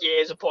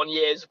years upon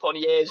years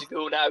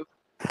ago now.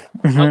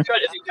 I'm trying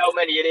to think how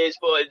many it is,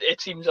 but it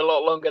seems a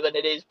lot longer than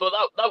it is. But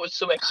that was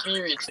some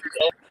experience.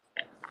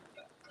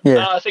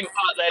 Yeah. I think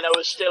back then I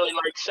was still in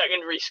like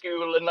secondary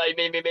school, and like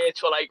me and my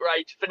mates were like,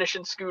 right,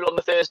 finishing school on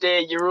the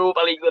Thursday,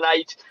 Europa League the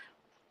night.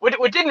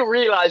 We didn't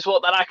realise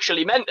what that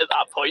actually meant at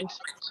that point.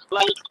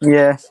 Like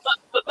Yeah.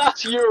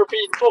 that's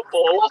European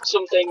football. That's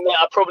something that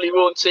I probably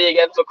won't see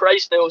again for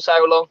Christ knows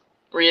how long,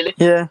 really.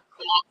 Yeah.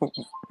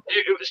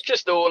 It was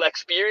just the whole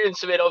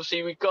experience of it.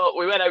 Obviously, we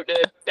went out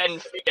to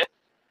Benfica.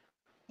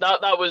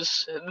 That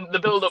was the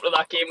build up to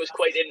that game was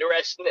quite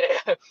interesting.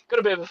 Got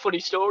a bit of a funny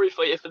story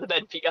for you for the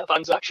Benfica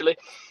fans actually.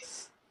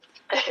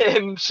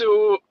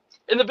 So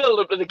in the build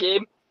up to the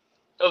game,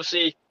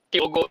 obviously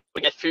people go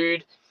to get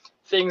food,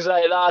 things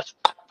like that.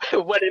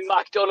 Went in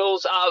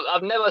McDonald's.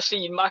 I've never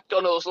seen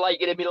McDonald's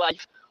like it in my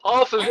life.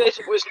 Half of it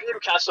was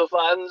Newcastle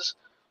fans,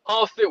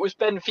 half of it was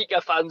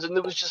Benfica fans, and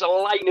there was just a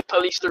line of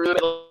police through the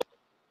middle.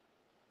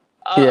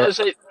 I Yeah. was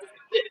like,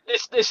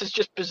 this is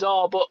just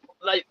bizarre, but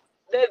like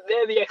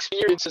they're the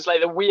experiences,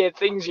 like the weird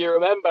things you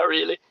remember,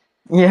 really.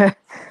 Yeah.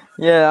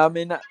 Yeah. I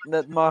mean,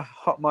 that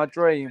my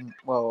dream.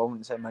 Well, I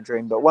wouldn't say my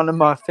dream, but one of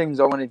my things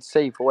I wanted to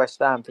see for West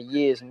Ham for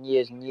years and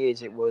years and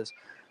years. It was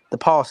the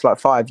past like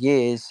 5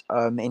 years.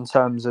 In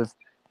terms of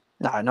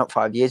no, not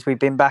 5 years. We've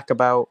been back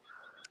about.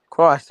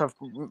 Christ, I've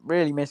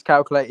really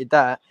miscalculated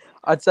that.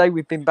 I'd say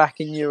we've been back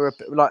in Europe,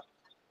 like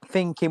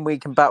thinking we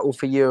can battle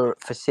for Europe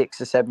for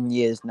 6 or 7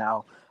 years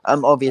now.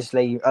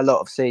 Obviously, a lot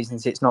of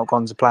seasons it's not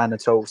gone to plan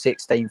at all.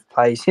 16th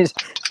place is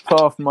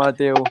far from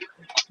ideal,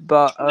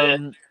 but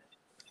Yeah.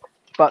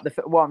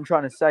 what I'm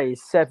trying to say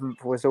is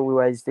seventh was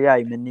always the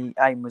aim, and the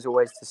aim was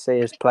always to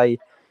see us play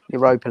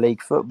Europa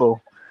League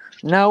football.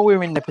 Now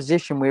we're in the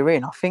position we're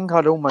in. I think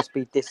I'd almost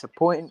be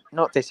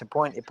not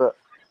disappointed, but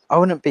I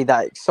wouldn't be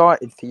that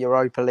excited for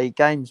Europa League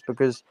games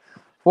because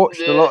I've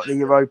watched a Yeah. lot of the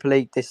Europa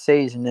League this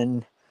season,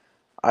 and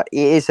it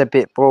is a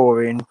bit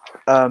boring.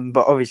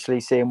 But obviously,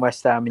 seeing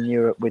West Ham in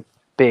Europe would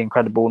be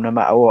incredible no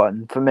matter what.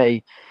 And for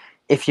me,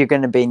 if you're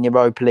going to be in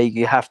Europa League,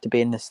 you have to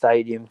be in the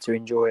stadium to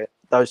enjoy it.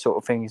 Those sort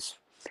of things.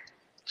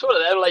 It's one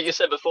of them, like you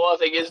said before, I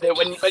think, isn't it?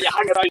 When you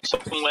hang around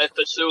somewhere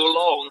for so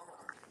long,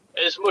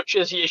 as much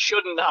as you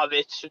shouldn't have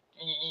it,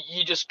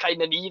 you just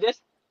kind of need it,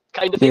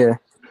 kind of thing. Yeah.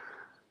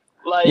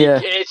 Like, Yeah.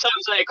 it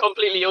sounds like a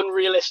completely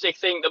unrealistic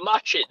thing to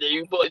match it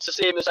to, but it's the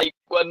same as like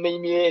when me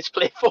and my mates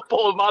play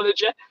Football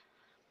Manager.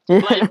 Yeah.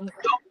 Like,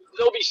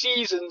 there'll be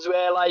seasons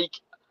where like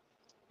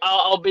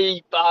I'll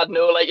be, I don't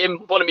know, like in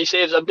one of my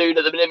saves I'm doing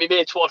at the minute, my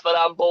mates Watford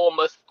and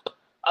Bournemouth.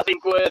 I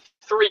think we're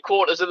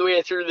 3/4 of the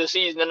way through the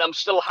season, and I'm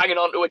still hanging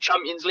on to a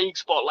Champions League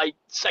spot, like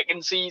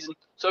second season.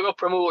 So I got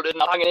promoted,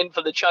 and I'm hanging in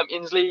for the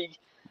Champions League.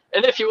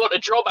 And if you want to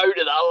drop out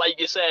of that, like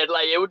you said,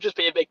 like it would just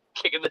be a big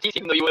kick in the teeth,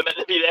 even though you were meant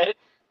to be there.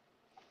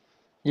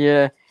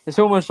 Yeah, it's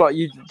almost like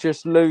you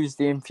just lose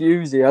the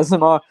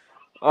enthusiasm. I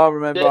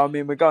remember. Yeah. I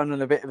mean, we're going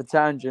on a bit of a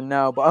tangent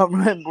now, but I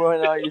remember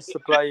when I used to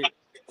play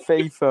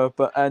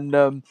FIFA,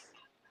 and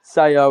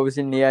say I was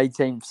in the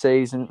 18th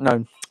season,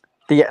 no,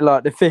 the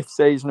 5th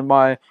season of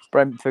my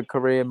Brentford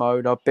career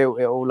mode. I built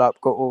it all up,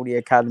 got all the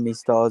academy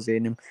stars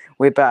in, and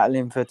we're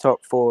battling for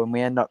top 4, and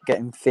we end up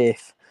getting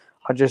 5th.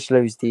 I just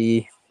lose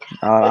the.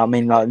 I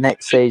mean, like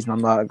next season, I'm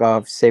like,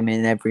 I've sim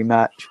in every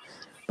match.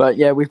 But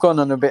yeah, we've gone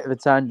on a bit of a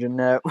tangent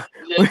there.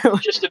 Yeah,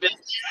 just a bit.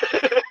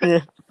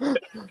 Yeah.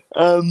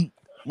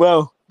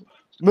 Well,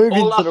 moving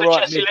All to that the for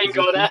right Jesse mid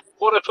Lingard, position.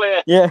 What a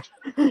player. Yeah.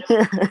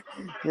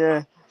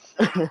 Yeah.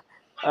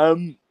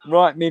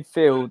 Right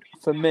midfield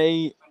for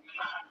me.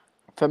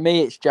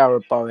 It's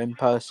Jarrod Bowen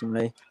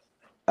personally.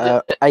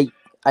 Yeah.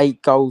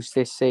 Eight goals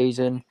this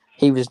season.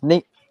 He was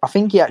I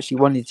think he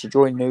actually wanted to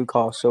join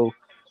Newcastle.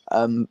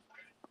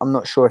 I'm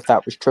not sure if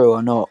that was true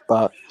or not,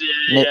 but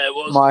Yeah, it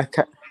was.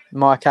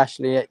 Mike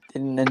Ashley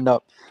didn't end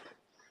up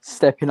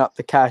stepping up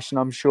the cash, and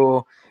I'm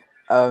sure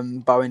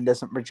Bowen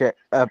doesn't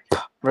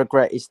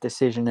regret his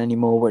decision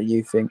anymore. What do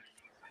you think?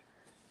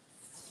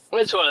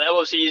 Well, it's one of them.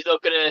 Obviously, he's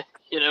not gonna,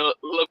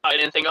 look back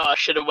and think, "Oh, I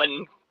should have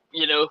went,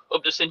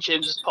 up to St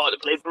James's Park to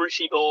play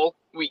Brucey ball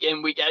week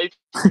in, week out."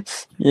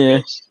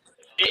 Yeah.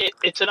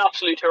 It's an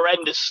absolute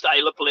horrendous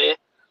style of play.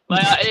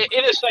 Like,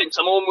 in a sense,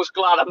 I'm almost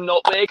glad I'm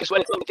not there because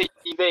when it's on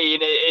TV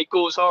and it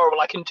goes horrible,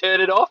 I can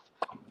turn it off.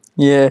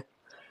 Yeah.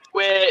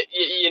 Where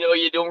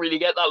you don't really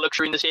get that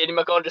luxury in the stadium.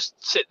 I can't just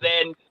sit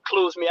there and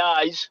close my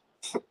eyes.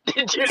 Do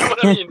you know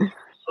what I mean?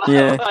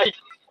 Yeah. Like,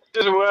 it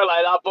doesn't work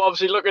like that. But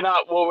obviously, looking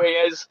at what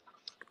wingers,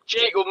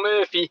 Jacob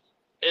Murphy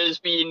has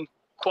been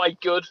quite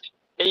good.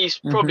 He's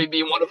probably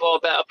been one of our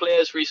better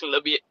players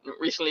recently,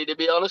 to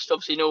be honest.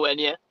 Obviously, nowhere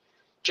near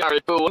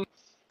Jarrod Bowen.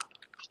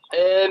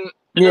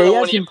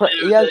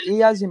 Yeah, he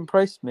has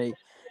impressed me.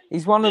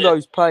 He's one of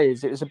those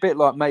players. It was a bit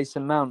like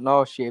Mason Mount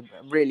last year.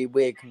 Really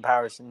weird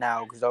comparison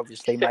now because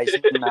obviously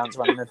Mason Mount's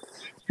one of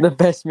the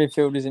best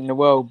midfielders in the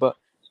world, but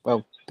well,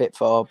 a bit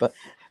far. But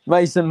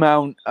Mason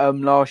Mount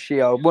last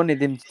year, I wanted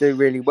him to do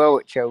really well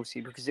at Chelsea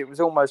because it was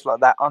almost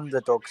like that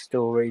underdog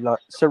story, like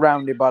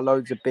surrounded by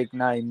loads of big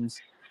names.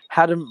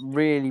 Hadn't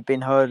really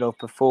been heard of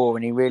before,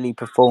 and he really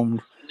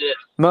performed. Yeah.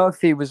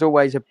 Murphy was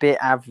always a bit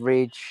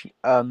average,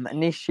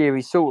 and this year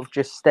he sort of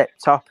just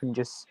stepped up and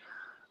just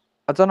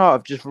I don't know.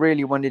 I've just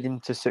really wanted him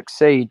to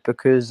succeed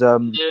because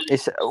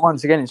it's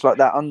once again it's like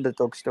that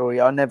underdog story.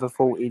 I never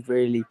thought he'd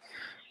really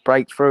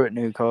break through at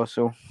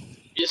Newcastle.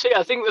 You see,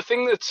 I think the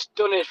thing that's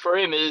done it for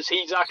him is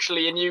he's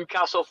actually a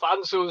Newcastle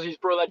fan, so is his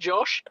brother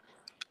Josh.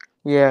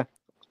 Yeah,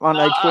 aren't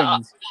they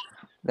twins?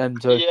 Them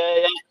two.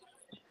 Yeah.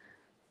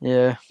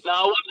 Yeah. Now,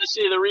 I want to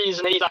say the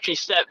reason he's actually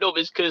stepped up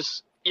is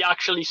because he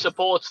actually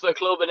supports the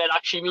club and it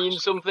actually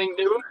means something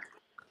to him.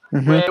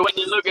 Mm-hmm. Where when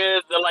you look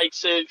at the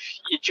likes of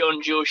your John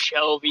Joe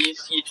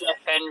Shelby's, your Jeff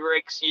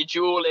Hendricks, your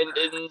Joe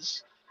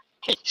Lintons,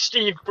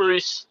 Steve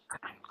Bruce.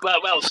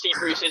 Well, Steve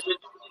Bruce isn't.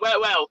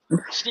 Well,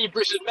 Steve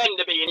Bruce is meant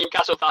to be a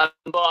Newcastle fan,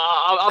 but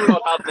I'm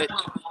not having it.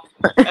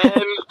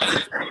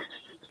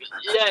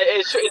 Yeah,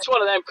 it's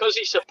one of them, because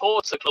he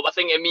supports the club. I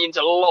think it means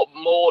a lot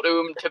more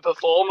to him to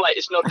perform. Like,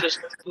 it's not just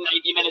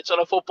 90 minutes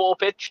on a football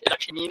pitch. It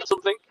actually means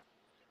something.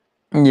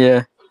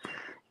 Yeah,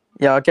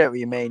 I get what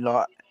you mean.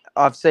 Like,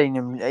 I've seen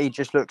him; he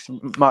just looks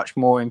much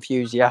more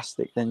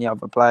enthusiastic than the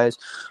other players.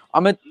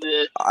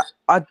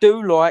 I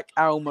do like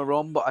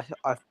Almiron, but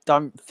I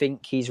don't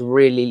think he's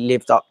really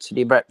lived up to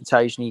the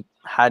reputation he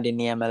had in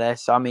the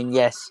MLS. I mean,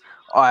 yes,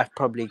 I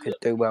probably could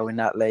do well in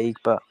that league,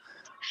 but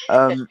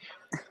I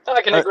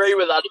can agree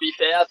with that, to be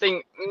fair. I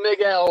think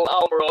Miguel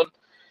Almiron,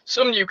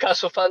 some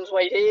Newcastle fans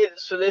might hate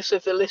us for this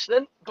if they're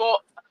listening, but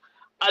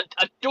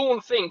I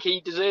don't think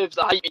he deserves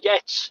the hype he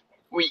gets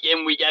week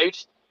in, week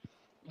out.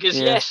 Because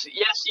yes,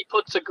 he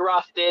puts a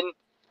graft in,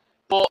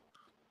 but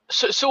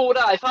so would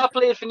I. If I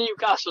played for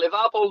Newcastle, if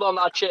I pulled on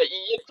that shirt,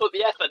 you'd put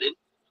the effort in,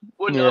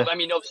 wouldn't you? I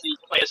mean, obviously,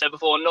 like I said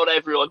before, not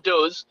everyone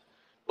does,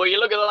 but you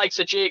look at the likes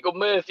of Jacob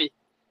Murphy,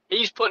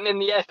 he's putting in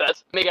the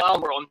effort, Miguel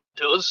Almiron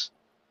does,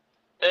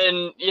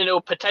 and,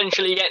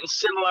 potentially getting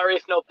similar,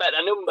 if not better,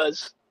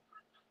 numbers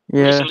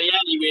recently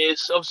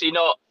anyways. Obviously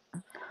not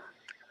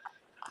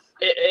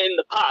in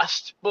the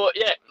past, but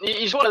yeah,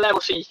 he's one of them.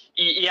 Obviously,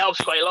 he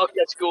helps quite a lot,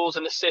 gets goals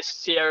and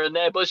assists here and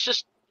there, but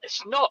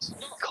it's not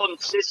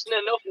consistent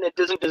enough, and it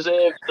doesn't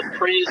deserve the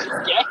praise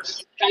it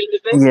gets, kind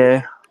of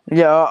thing.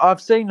 Yeah. I've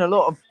seen a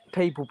lot of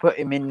people put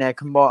him in there.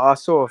 I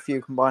saw a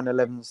few combined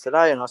 11s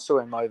today, and I saw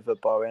him over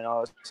Bowen. And I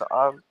was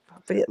a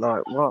bit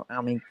like, what?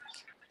 I mean,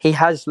 he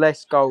has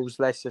less goals,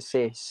 less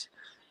assists.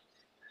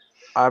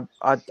 I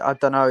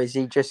don't know. Is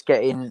he just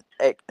getting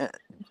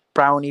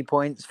brownie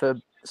points for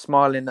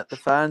smiling at the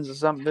fans or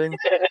something?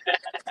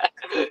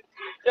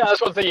 Yeah,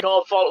 that's one thing you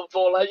can't fault him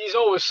for. Like, he's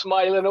always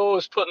smiling,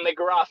 always putting the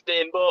graft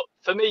in. But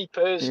for me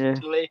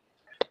personally,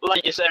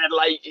 like you said,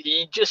 like,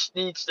 he just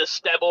needs to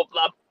step up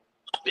that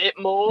bit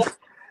more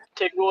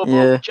to go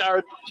above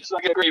Jared. Just,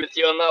 I can agree with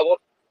you on that one.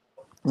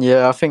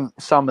 Yeah, I think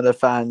some of the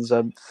fans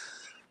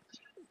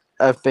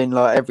have been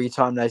like, every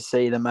time they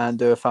see the man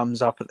do a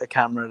thumbs up at the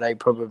camera, they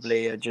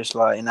probably are just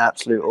like in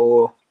absolute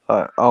awe.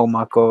 Like, oh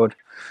my God.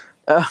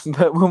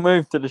 But we'll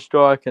move to the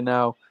striker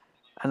now.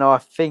 And I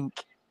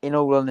think, in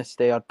all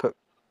honesty, I'd put...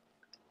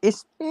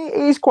 It's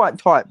quite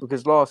tight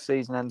because last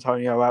season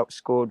Antonio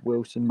outscored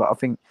Wilson, but I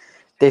think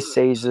this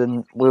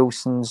season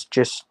Wilson's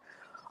just,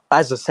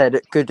 as I said,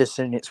 at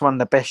Goodison, it's one of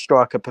the best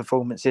striker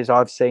performances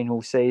I've seen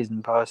all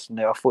season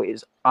personally. I thought it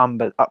was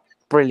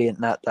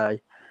brilliant that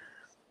day.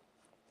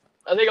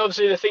 I think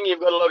obviously the thing you've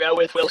got to look at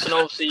with Wilson,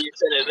 obviously you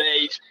said it there,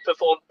 he's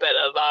performed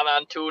better than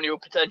Antonio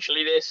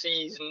potentially this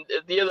season.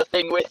 The other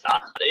thing with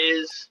that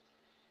is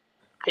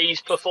he's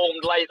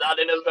performed like that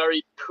in a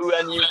very poor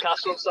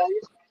Newcastle side.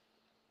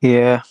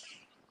 Yeah.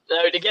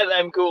 Now, to get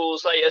them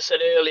goals, like I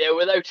said earlier,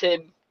 without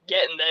him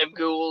getting them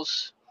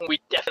goals, we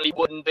definitely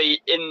wouldn't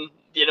be in,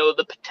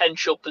 the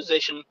potential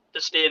position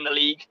to stay in the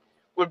league.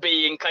 Would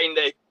be in kind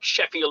of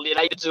Sheffield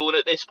United zone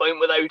at this point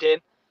without him.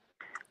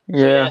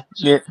 Yeah,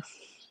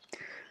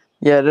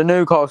 the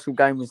Newcastle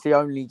game was the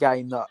only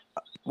game that,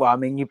 well, I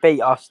mean, you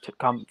beat us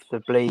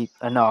comfortably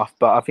enough,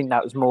 but I think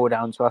that was more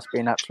down to us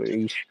being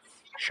absolutely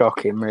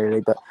shocking, really.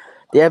 But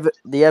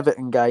the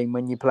Everton game,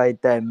 when you played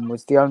them,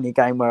 was the only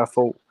game where I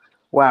thought,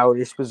 wow,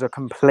 this was a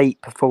complete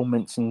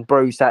performance, and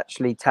Bruce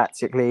actually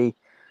tactically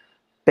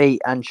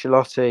beat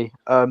Ancelotti.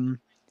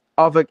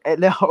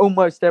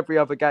 Almost every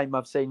other game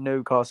I've seen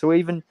Newcastle,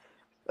 even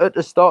at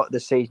the start of the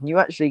season, you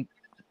actually,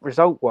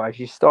 result-wise,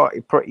 you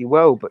started pretty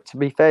well. But to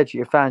be fair to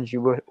your fans,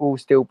 you were all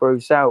still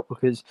bruised out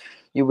because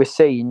you were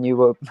you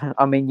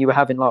were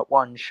having like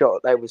one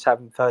shot, they was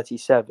having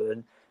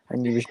 37,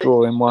 and you was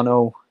drawing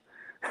 1-1.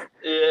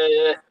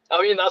 Yeah.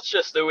 I mean, that's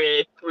just the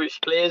way Bruce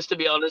plays, to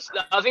be honest.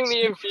 I think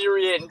the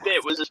infuriating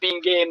bit was there's been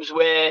games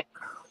where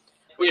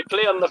we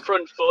play on the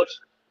front foot,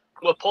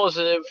 we're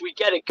positive, we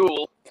get a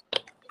goal,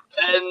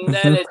 and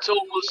then it's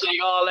almost like,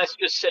 let's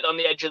just sit on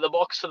the edge of the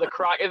box for the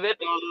crack of it,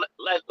 and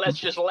let's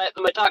just let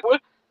them attack us.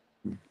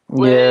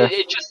 Where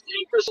it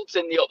results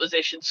in the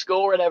opposition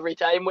scoring every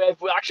time, where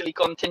if we actually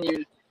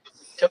continue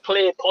to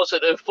play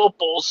positive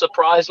football,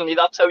 surprisingly,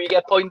 that's how you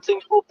get points in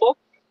football.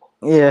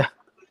 Yeah.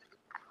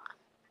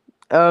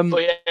 But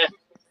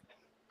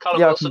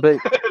Wilson.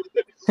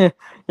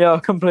 I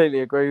completely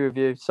agree with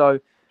you. So,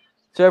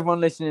 to everyone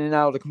listening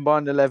now, the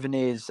combined 11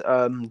 is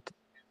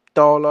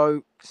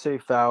Darlow,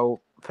 Soufal,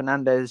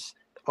 Fernandez,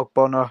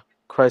 Ogbonna,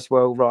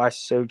 Creswell, Rice,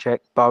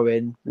 Soucek,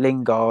 Bowen,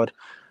 Lingard,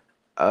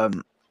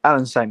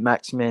 Alan St.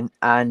 Maximin,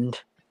 and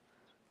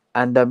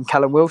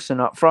Callum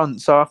Wilson up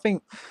front. So I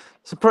think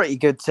it's a pretty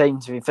good team,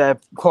 to be fair.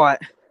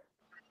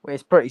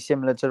 It's pretty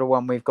similar to the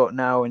one we've got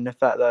now in the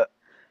fact that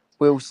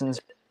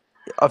Wilson's.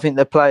 I think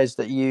the players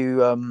that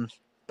you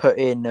put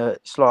in are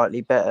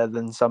slightly better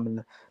than some of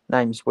the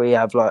names we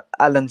have. Like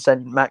Alan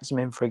St.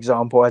 Maximin, for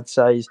example, I'd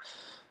say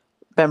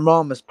Ben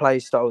Rama's play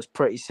style is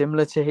pretty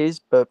similar to his,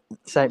 but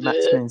St.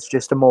 Maximin's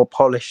just a more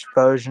polished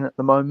version at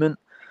the moment.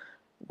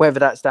 Whether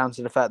that's down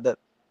to the fact that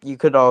you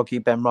could argue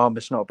Ben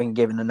Rama's not been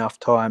given enough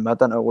time. I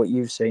don't know what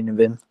you've seen of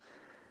him.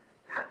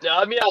 Yeah,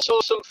 I mean, I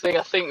saw something,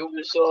 I think it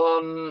was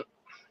on,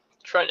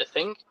 trying to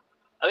think,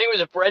 I think it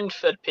was a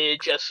Brentford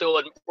page I saw,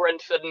 and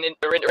Brentford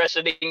are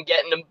interested in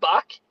getting him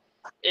back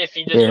if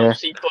he doesn't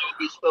obviously put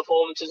his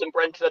performances in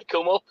Brentford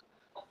come up.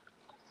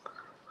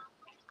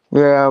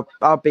 Yeah,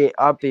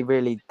 I'd be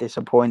really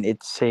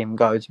disappointed to see him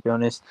go, to be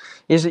honest.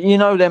 You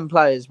know them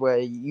players where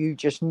you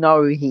just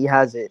know he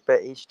has it,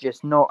 but it's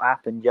just not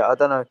happened yet. I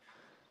don't know,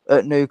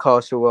 at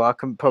Newcastle, I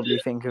can probably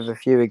think of a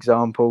few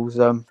examples.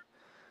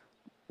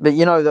 But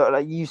you know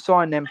that you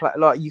sign them,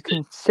 like you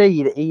can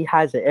see that he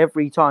has it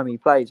every time he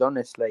plays.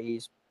 Honestly,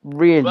 he's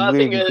really, well, I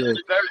think really good.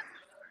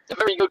 A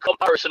very good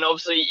comparison.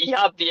 Obviously, he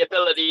had the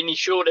ability and he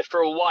showed it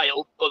for a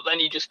while, but then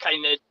he just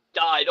kind of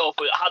died off.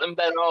 It hadn't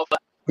been off.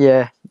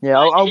 Yeah.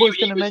 Like, I was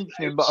going to mention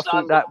him, but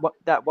I thought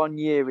that 1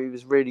 year he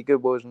was really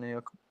good, wasn't he? I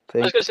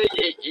was going to say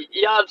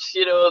he had,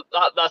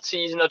 that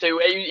season or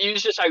two. He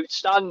was just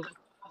outstanding.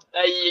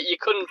 You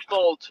couldn't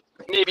fault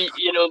maybe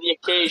the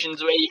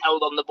occasions where he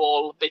held on the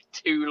ball a bit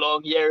too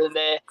long here and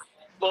there,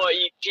 but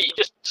he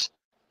just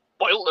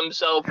spoiled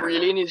himself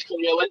really, and his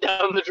career went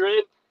down the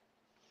drain.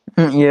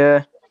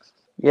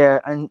 Yeah,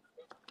 and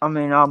I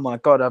mean, oh my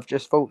God, I've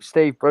just thought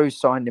Steve Bruce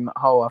signed him at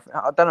Hull.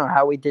 I don't know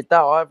how he did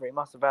that either. He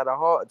must have had a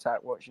heart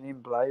attack watching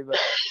him play. But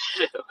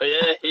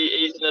yeah,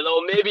 he's in it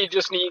all. Maybe he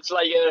just needs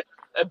like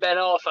a Ben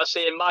Arthur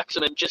saying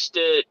Maximin just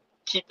to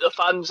keep the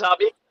fans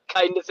happy,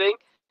 kind of thing.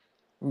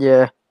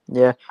 Yeah.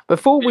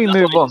 Before we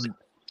move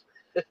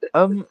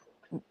on,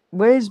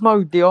 where's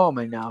Mo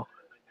Diarmi now?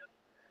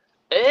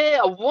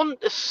 I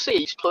want to see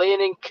he's playing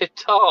in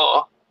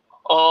Qatar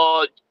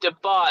or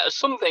Dubai or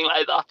something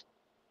like that.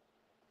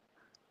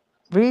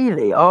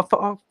 Really? I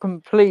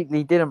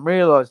completely didn't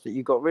realise that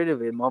you got rid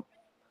of him.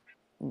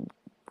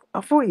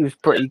 I thought he was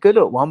pretty good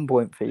at one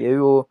point for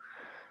you, or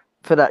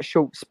for that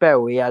short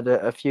spell he had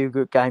a few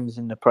good games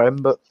in the Prem,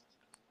 but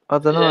I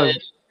don't know.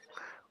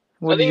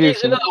 I think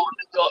he's another one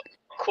that got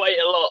quite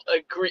a lot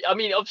of grief. I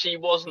mean, obviously he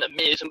wasn't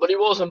amazing, but he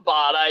wasn't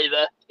bad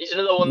either. He's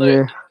another one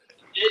that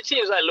it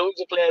seems like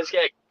loads of players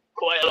get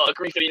quite a lot of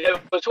grief.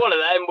 It's one of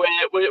them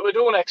where we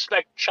don't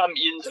expect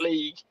Champions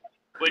League.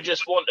 We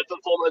just want to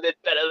perform a bit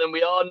better than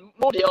we are. And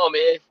Mo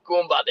Diarmi,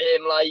 going back to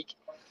him, like,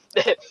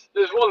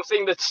 there's one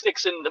thing that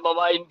sticks into my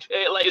mind.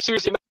 Like, as soon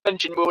as you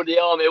mentioned Mo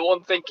Diarmi,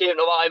 one thing came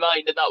to my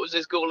mind, and that was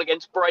his goal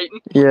against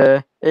Brighton.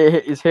 Yeah, it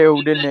hit his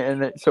heel, didn't it?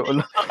 And it sort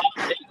of.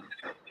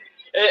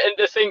 And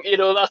to think,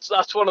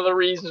 that's one of the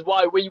reasons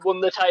why we won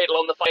the title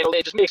on the final day.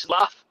 It just makes us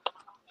laugh.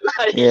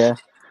 Like, yeah.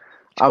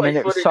 I mean,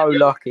 it was so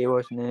lucky,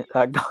 wasn't it?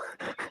 That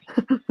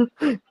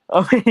guy.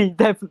 I mean, he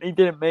definitely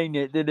didn't mean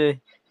it, did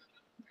he?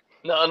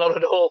 No, not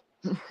at all.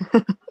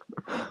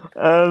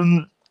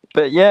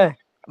 But yeah,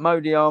 Mo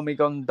Diarmi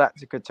gone back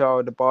to Qatar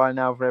or Dubai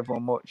now for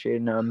everyone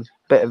watching.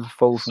 Bit of a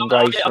fall from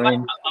grace for him.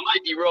 I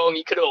might be wrong.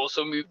 He could have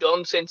also moved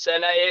on since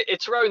then.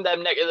 It's around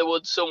them neck of the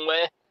woods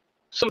somewhere.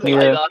 Something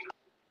like that.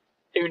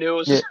 Who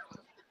knows?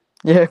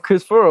 Yeah,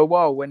 because for a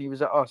while when he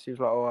was at us, he was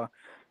like, "Oh,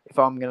 if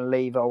I'm going to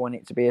leave, I want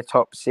it to be a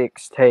top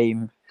 6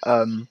 team."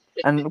 And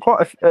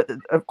quite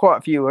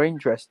a few were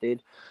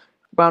interested.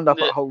 Wound up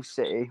at Hull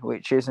City,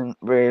 which isn't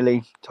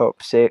really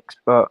top 6,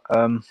 but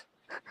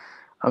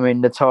I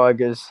mean the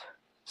Tigers,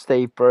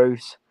 Steve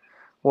Bruce,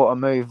 what a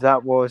move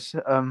that was.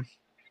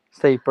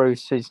 Steve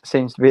Bruce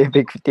seems to be a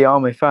big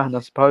Diarmi fan, I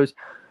suppose.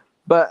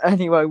 But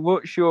anyway,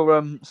 what's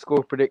your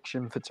score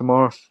prediction for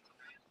tomorrow?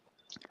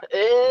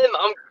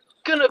 I'm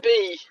gonna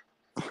be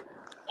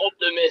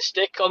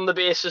optimistic on the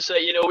basis that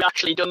we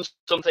actually done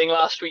something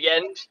last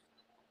weekend.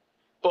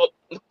 But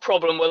the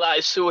problem with that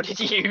is so did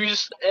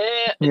Hughes.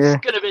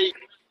 It's going to be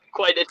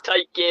quite a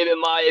tight game in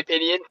my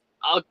opinion.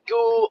 I'll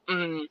go...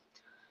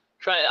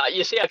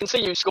 You see, I can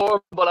see you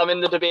scoring, but I'm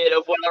in the debate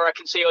of whether I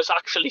can see us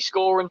actually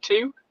scoring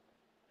too.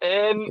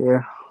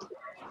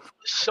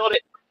 Sod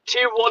it.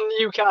 2-1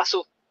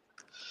 Newcastle.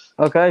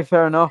 Okay,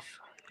 fair enough.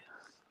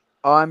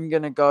 I'm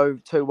going to go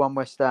 2-1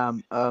 West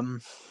Ham.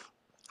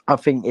 I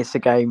think it's a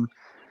game...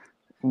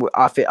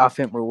 I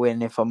think we'll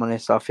win, if I'm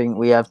honest. I think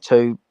we have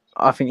two...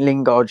 I think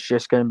Lingard's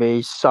just going to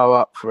be so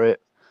up for it.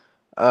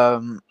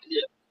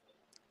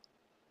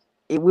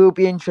 It will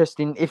be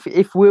interesting.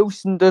 If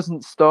Wilson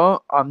doesn't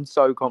start, I'm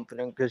so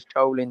confident because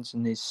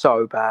Joelinton is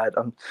so bad.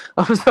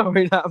 I'm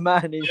sorry, that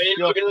man is...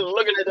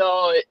 looking at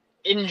our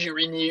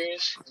injury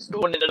news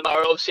going into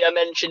tomorrow, obviously I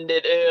mentioned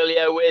it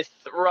earlier with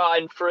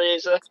Ryan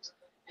Fraser.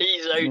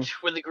 He's out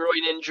with a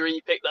groin injury.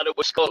 He picked that up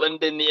with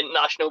Scotland in the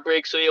international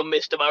break, so he'll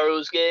miss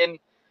tomorrow's game.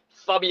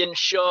 Fabian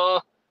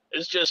Shaw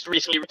has just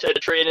recently returned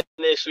to training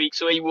this week,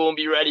 so he won't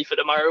be ready for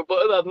tomorrow.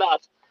 But other than that,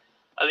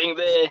 I think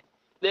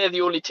they're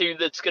the only two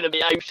that's going to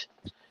be out.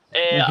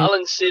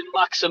 Alan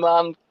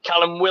Saint-Maximin,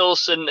 Callum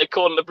Wilson,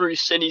 according to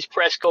Bruce in his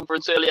press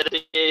conference earlier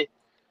today,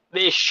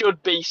 they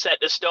should be set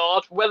to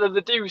start. Whether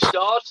they do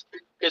start,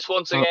 because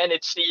once again,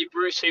 it's Steve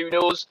Bruce, who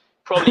knows?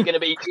 Probably going to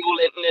be Joe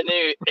Linton,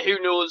 and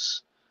who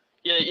knows?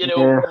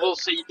 We'll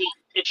see.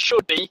 It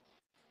should be.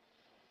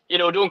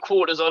 Don't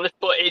quote us on it,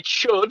 but it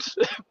should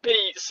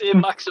be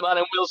Saint-Maximin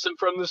and Wilson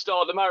from the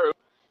start tomorrow.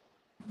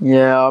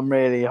 Yeah, I'm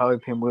really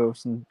hoping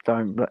Wilson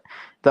don't. But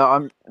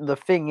the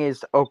thing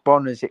is,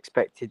 Ogbonna's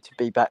expected to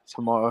be back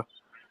tomorrow.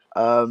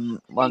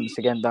 Once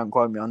again, don't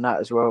quote me on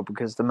that as well,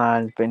 because the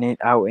man's been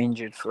out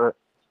injured for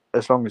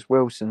as long as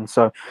Wilson.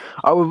 So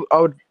I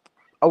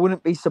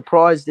wouldn't be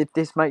surprised if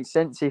this makes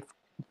sense if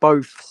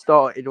both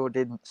started or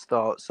didn't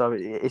start. So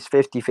it's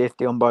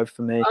 50-50 on both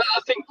for me.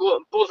 I think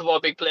both of our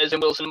big players in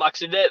Wilson and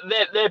Maxi,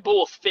 they're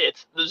both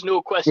fit. There's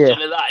no question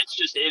of that. It's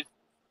just if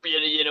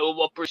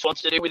what Bruce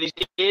wants to do with his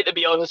day. To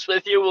be honest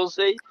with you, we'll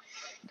see.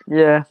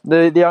 Yeah,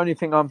 the only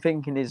thing I'm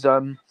thinking is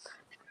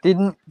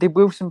did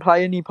Wilson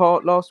play any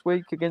part last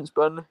week against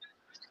Burnley?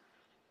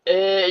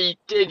 He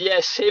did,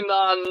 yes. Him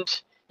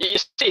and you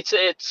see,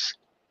 it's.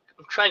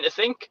 I'm trying to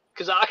think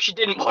because I actually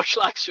didn't watch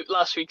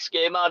last week's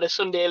game. I had a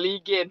Sunday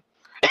league game.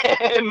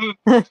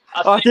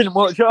 I didn't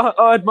watch.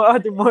 I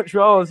didn't watch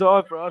ours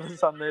either. I had a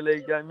Sunday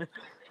league game.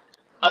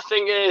 I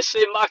think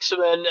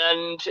Saint-Maximin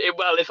and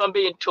if I'm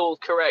being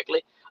told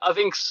correctly, I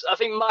think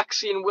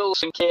Maxi and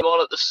Wilson came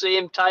on at the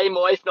same time,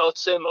 or if not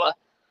similar.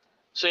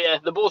 So yeah,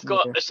 they both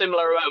got a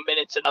similar amount of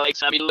minutes in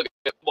Alex. Look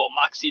at what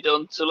Maxi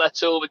done. So let's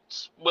hope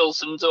it's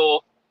Wilson's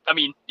or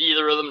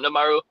either of them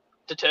tomorrow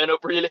to turn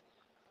up really.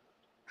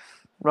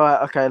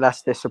 Right, okay,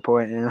 that's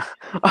disappointing.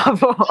 I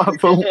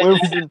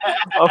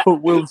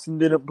thought Wilson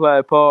didn't play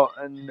a part,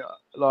 and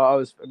I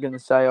was going to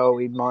say,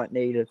 he might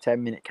need a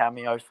 10-minute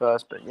cameo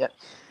first, but yeah,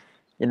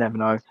 you never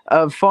know.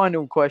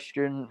 Final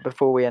question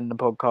before we end the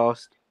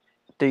podcast: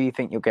 do you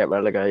think you'll get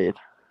relegated?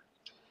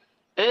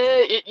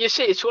 You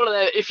see, it's one of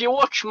the. If you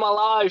watch my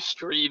live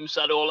streams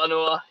at all, I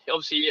know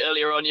obviously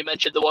earlier on you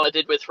mentioned the one I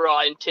did with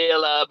Ryan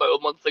Taylor about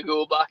a month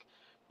ago back,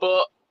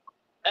 but.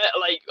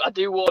 I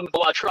do one,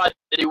 but I try to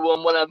do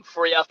one when I'm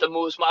free after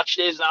most match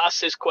days, and I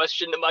ask this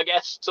question to my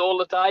guests all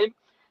the time. And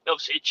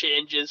obviously, it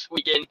changes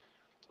week in,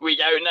 week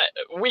out. And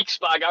weeks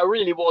back, I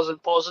really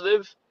wasn't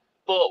positive,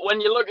 but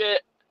when you look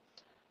at,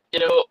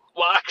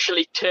 we're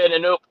actually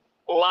turning up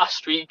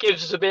last week,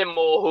 gives us a bit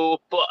more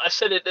hope. But I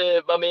said it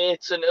to my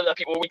mates and other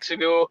people weeks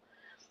ago.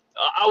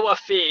 Our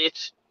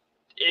fate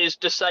is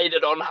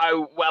decided on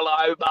how well or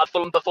how bad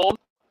Fulham perform,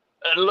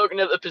 and looking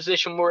at the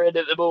position we're in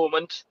at the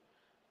moment.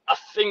 I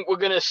think we're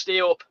going to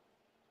stay up.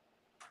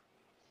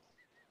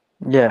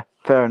 Yeah,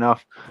 fair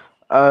enough.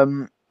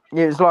 It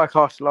was like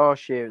us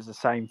last year. It was the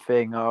same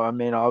thing. I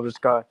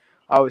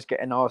was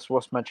getting asked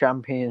what's my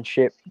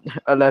championship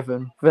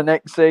 11 for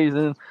next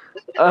season.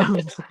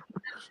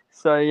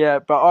 So yeah,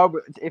 but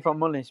if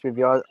I'm honest with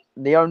you,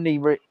 the only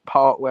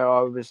part where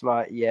I was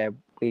like, yeah,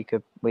 we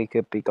could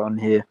be gone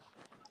here.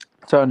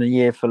 Turn a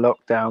year for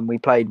lockdown. We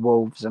played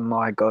Wolves, and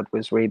my God,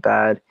 was really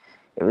bad.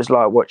 It was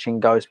like watching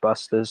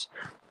Ghostbusters.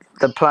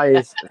 The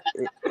players,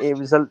 it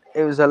was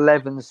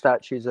 11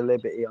 statues of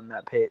Liberty on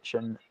that pitch,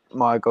 and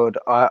my God,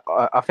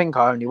 I think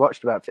I only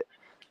watched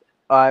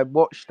I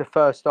watched the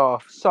first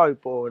half, so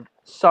bored,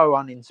 so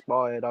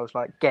uninspired. I was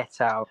like, get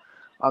out!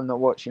 I'm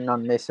not watching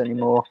none of this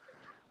anymore.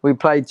 We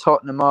played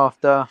Tottenham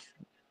after.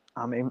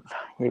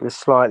 It was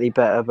slightly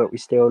better, but we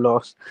still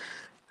lost.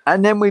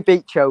 And then we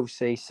beat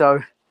Chelsea. So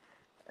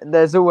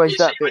there's always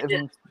that bit of.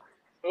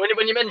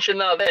 When you mention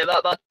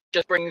that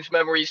just brings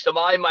memories to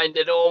my mind.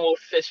 It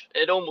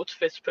almost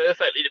fits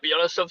perfectly, to be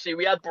honest. Obviously,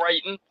 we had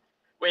Brighton,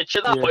 which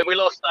at that point we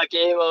lost that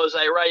game. I was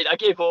like, right, I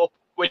give up.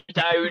 We're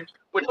down.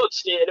 We're not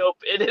staying up.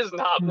 It isn't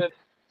happening.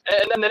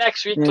 And then the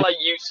next week, like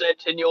you said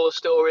in your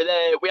story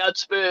there, we had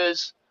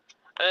Spurs,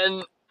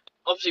 and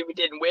obviously we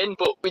didn't win,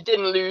 but we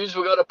didn't lose.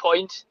 We got a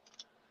point,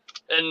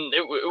 and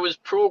it was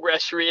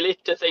progress really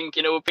to think,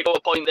 we picked up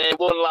a point there.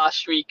 Won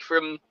last week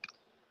from.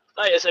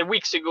 Like I said,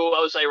 weeks ago,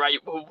 I was like, right,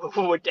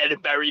 we're dead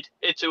and buried.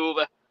 It's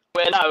over.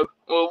 Where now?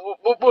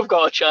 We've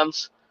got a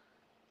chance.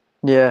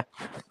 Yeah.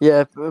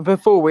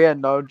 Before we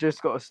end, I've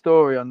just got a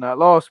story on that.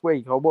 Last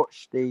week, I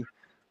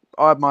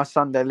had my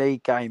Sunday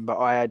league game, but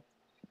I had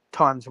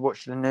time to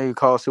watch the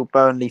Newcastle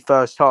Burnley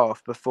first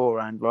half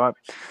beforehand, right?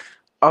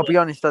 I'll be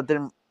honest, I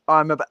didn't.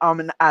 I'm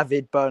an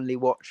avid Burnley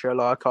watcher.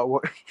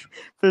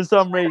 For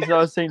some reason,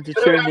 I seem to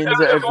tune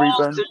into every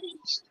Burnley.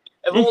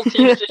 Of all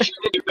teams to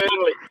tune into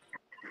Burnley.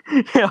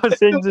 Yeah, I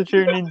seem to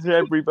tune into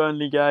every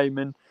Burnley game,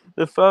 and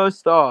the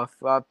first half,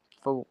 I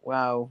thought,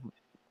 wow,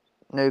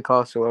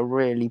 Newcastle are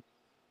really,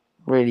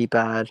 really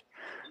bad.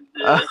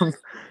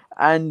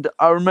 And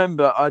I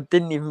remember I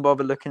didn't even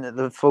bother looking at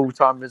the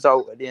full-time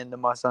result at the end of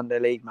my Sunday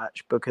league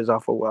match because I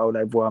thought, well,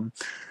 they've won.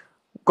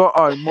 Got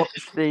home,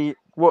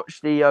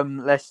 watched the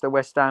Leicester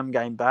West Ham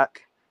game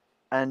back,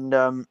 and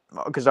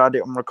because I had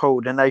it on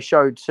record, and they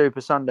showed Super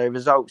Sunday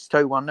results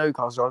 2-1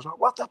 Newcastle. I was like,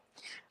 what the?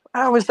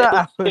 How was that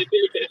happen?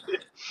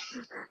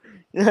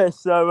 Yeah,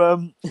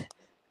 so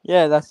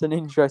yeah, that's an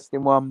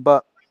interesting one.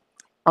 But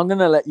I'm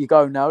gonna let you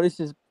go now. This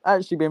has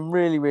actually been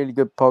really, really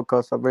good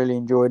podcast. I've really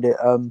enjoyed it.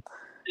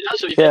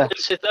 Yeah. I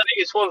think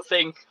it's one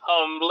thing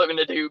I'm looking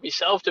to do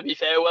myself, to be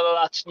fair, whether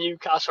that's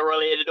Newcastle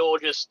related or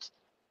just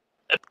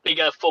a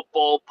bigger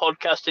football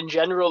podcast in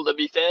general, to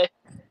be fair.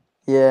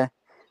 Yeah,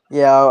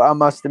 I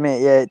must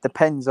admit, yeah, it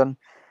depends on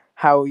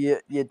how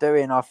you're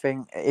doing. I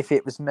think if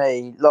it was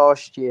me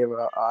last year,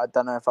 I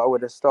don't know if I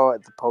would have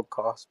started the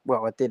podcast.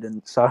 Well, I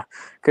didn't, so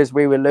because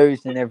we were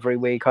losing every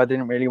week, I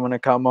didn't really want to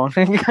come on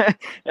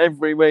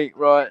every week.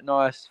 Right,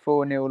 nice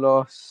 4-0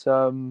 loss.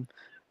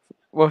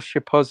 What's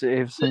your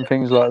positives and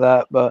things like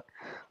that? But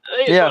I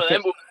think it's one of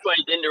them would be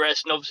quite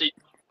interesting, obviously.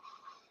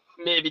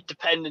 Maybe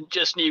depending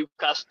just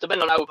Newcastle,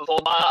 depending on how we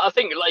perform. I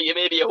think like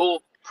maybe a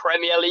whole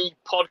Premier League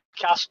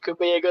podcast could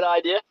be a good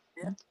idea.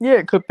 Yeah,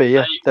 it could be.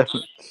 Yeah,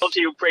 definitely.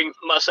 Obviously, you bring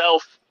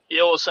myself,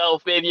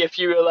 yourself, maybe a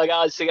few other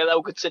guys together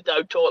who could sit down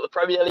and talk the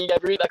Premier League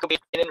every week. That could be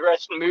an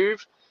interesting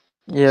move.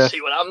 Yeah.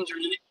 See what happens,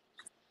 really.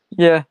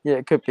 Yeah,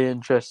 it could be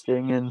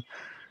interesting, and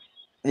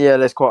yeah,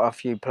 there's quite a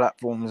few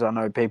platforms I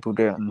know people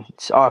do it on.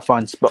 I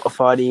find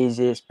Spotify the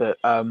easiest, but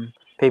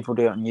people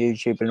do it on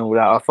YouTube and all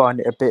that. I find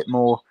it a bit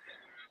more.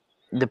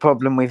 The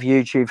problem with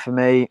YouTube for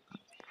me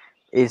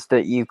is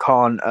that you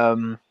can't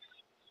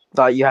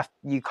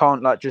you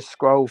can't like just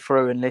scroll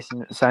through and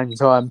listen at the same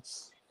time.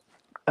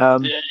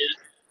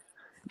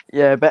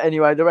 Yeah, but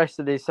anyway, the rest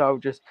of this I'll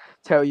just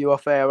tell you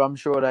off air. I'm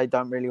sure they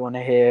don't really want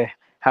to hear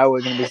how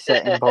we're going to be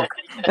setting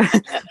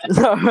podcast.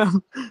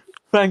 So,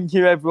 thank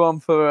you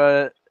everyone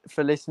for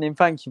listening.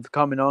 Thank you for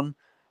coming on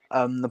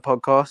the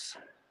podcast.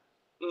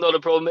 Not a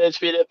problem. It's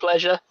been a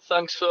pleasure.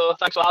 Thanks for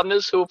having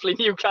us. Hopefully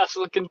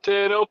Newcastle can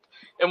turn up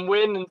and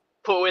win and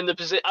put in the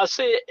position. I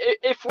say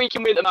if we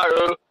can win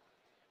tomorrow,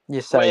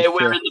 you're safe.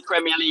 We're in the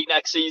Premier League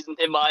next season,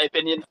 in my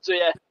opinion. So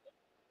yeah.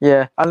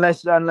 Yeah,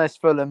 unless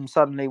Fulham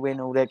suddenly win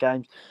all their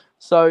games.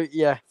 So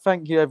yeah,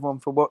 thank you everyone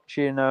for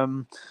watching. I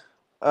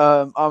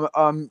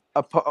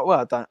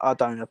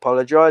don't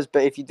apologise,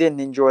 but if you didn't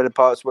enjoy the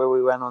parts where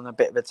we went on a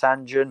bit of a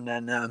tangent,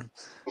 then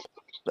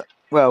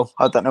well,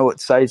 I don't know what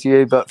to say to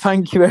you, but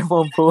thank you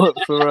everyone for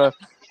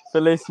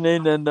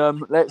listening, and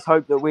let's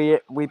hope that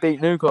we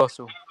beat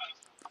Newcastle.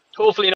 Hopefully.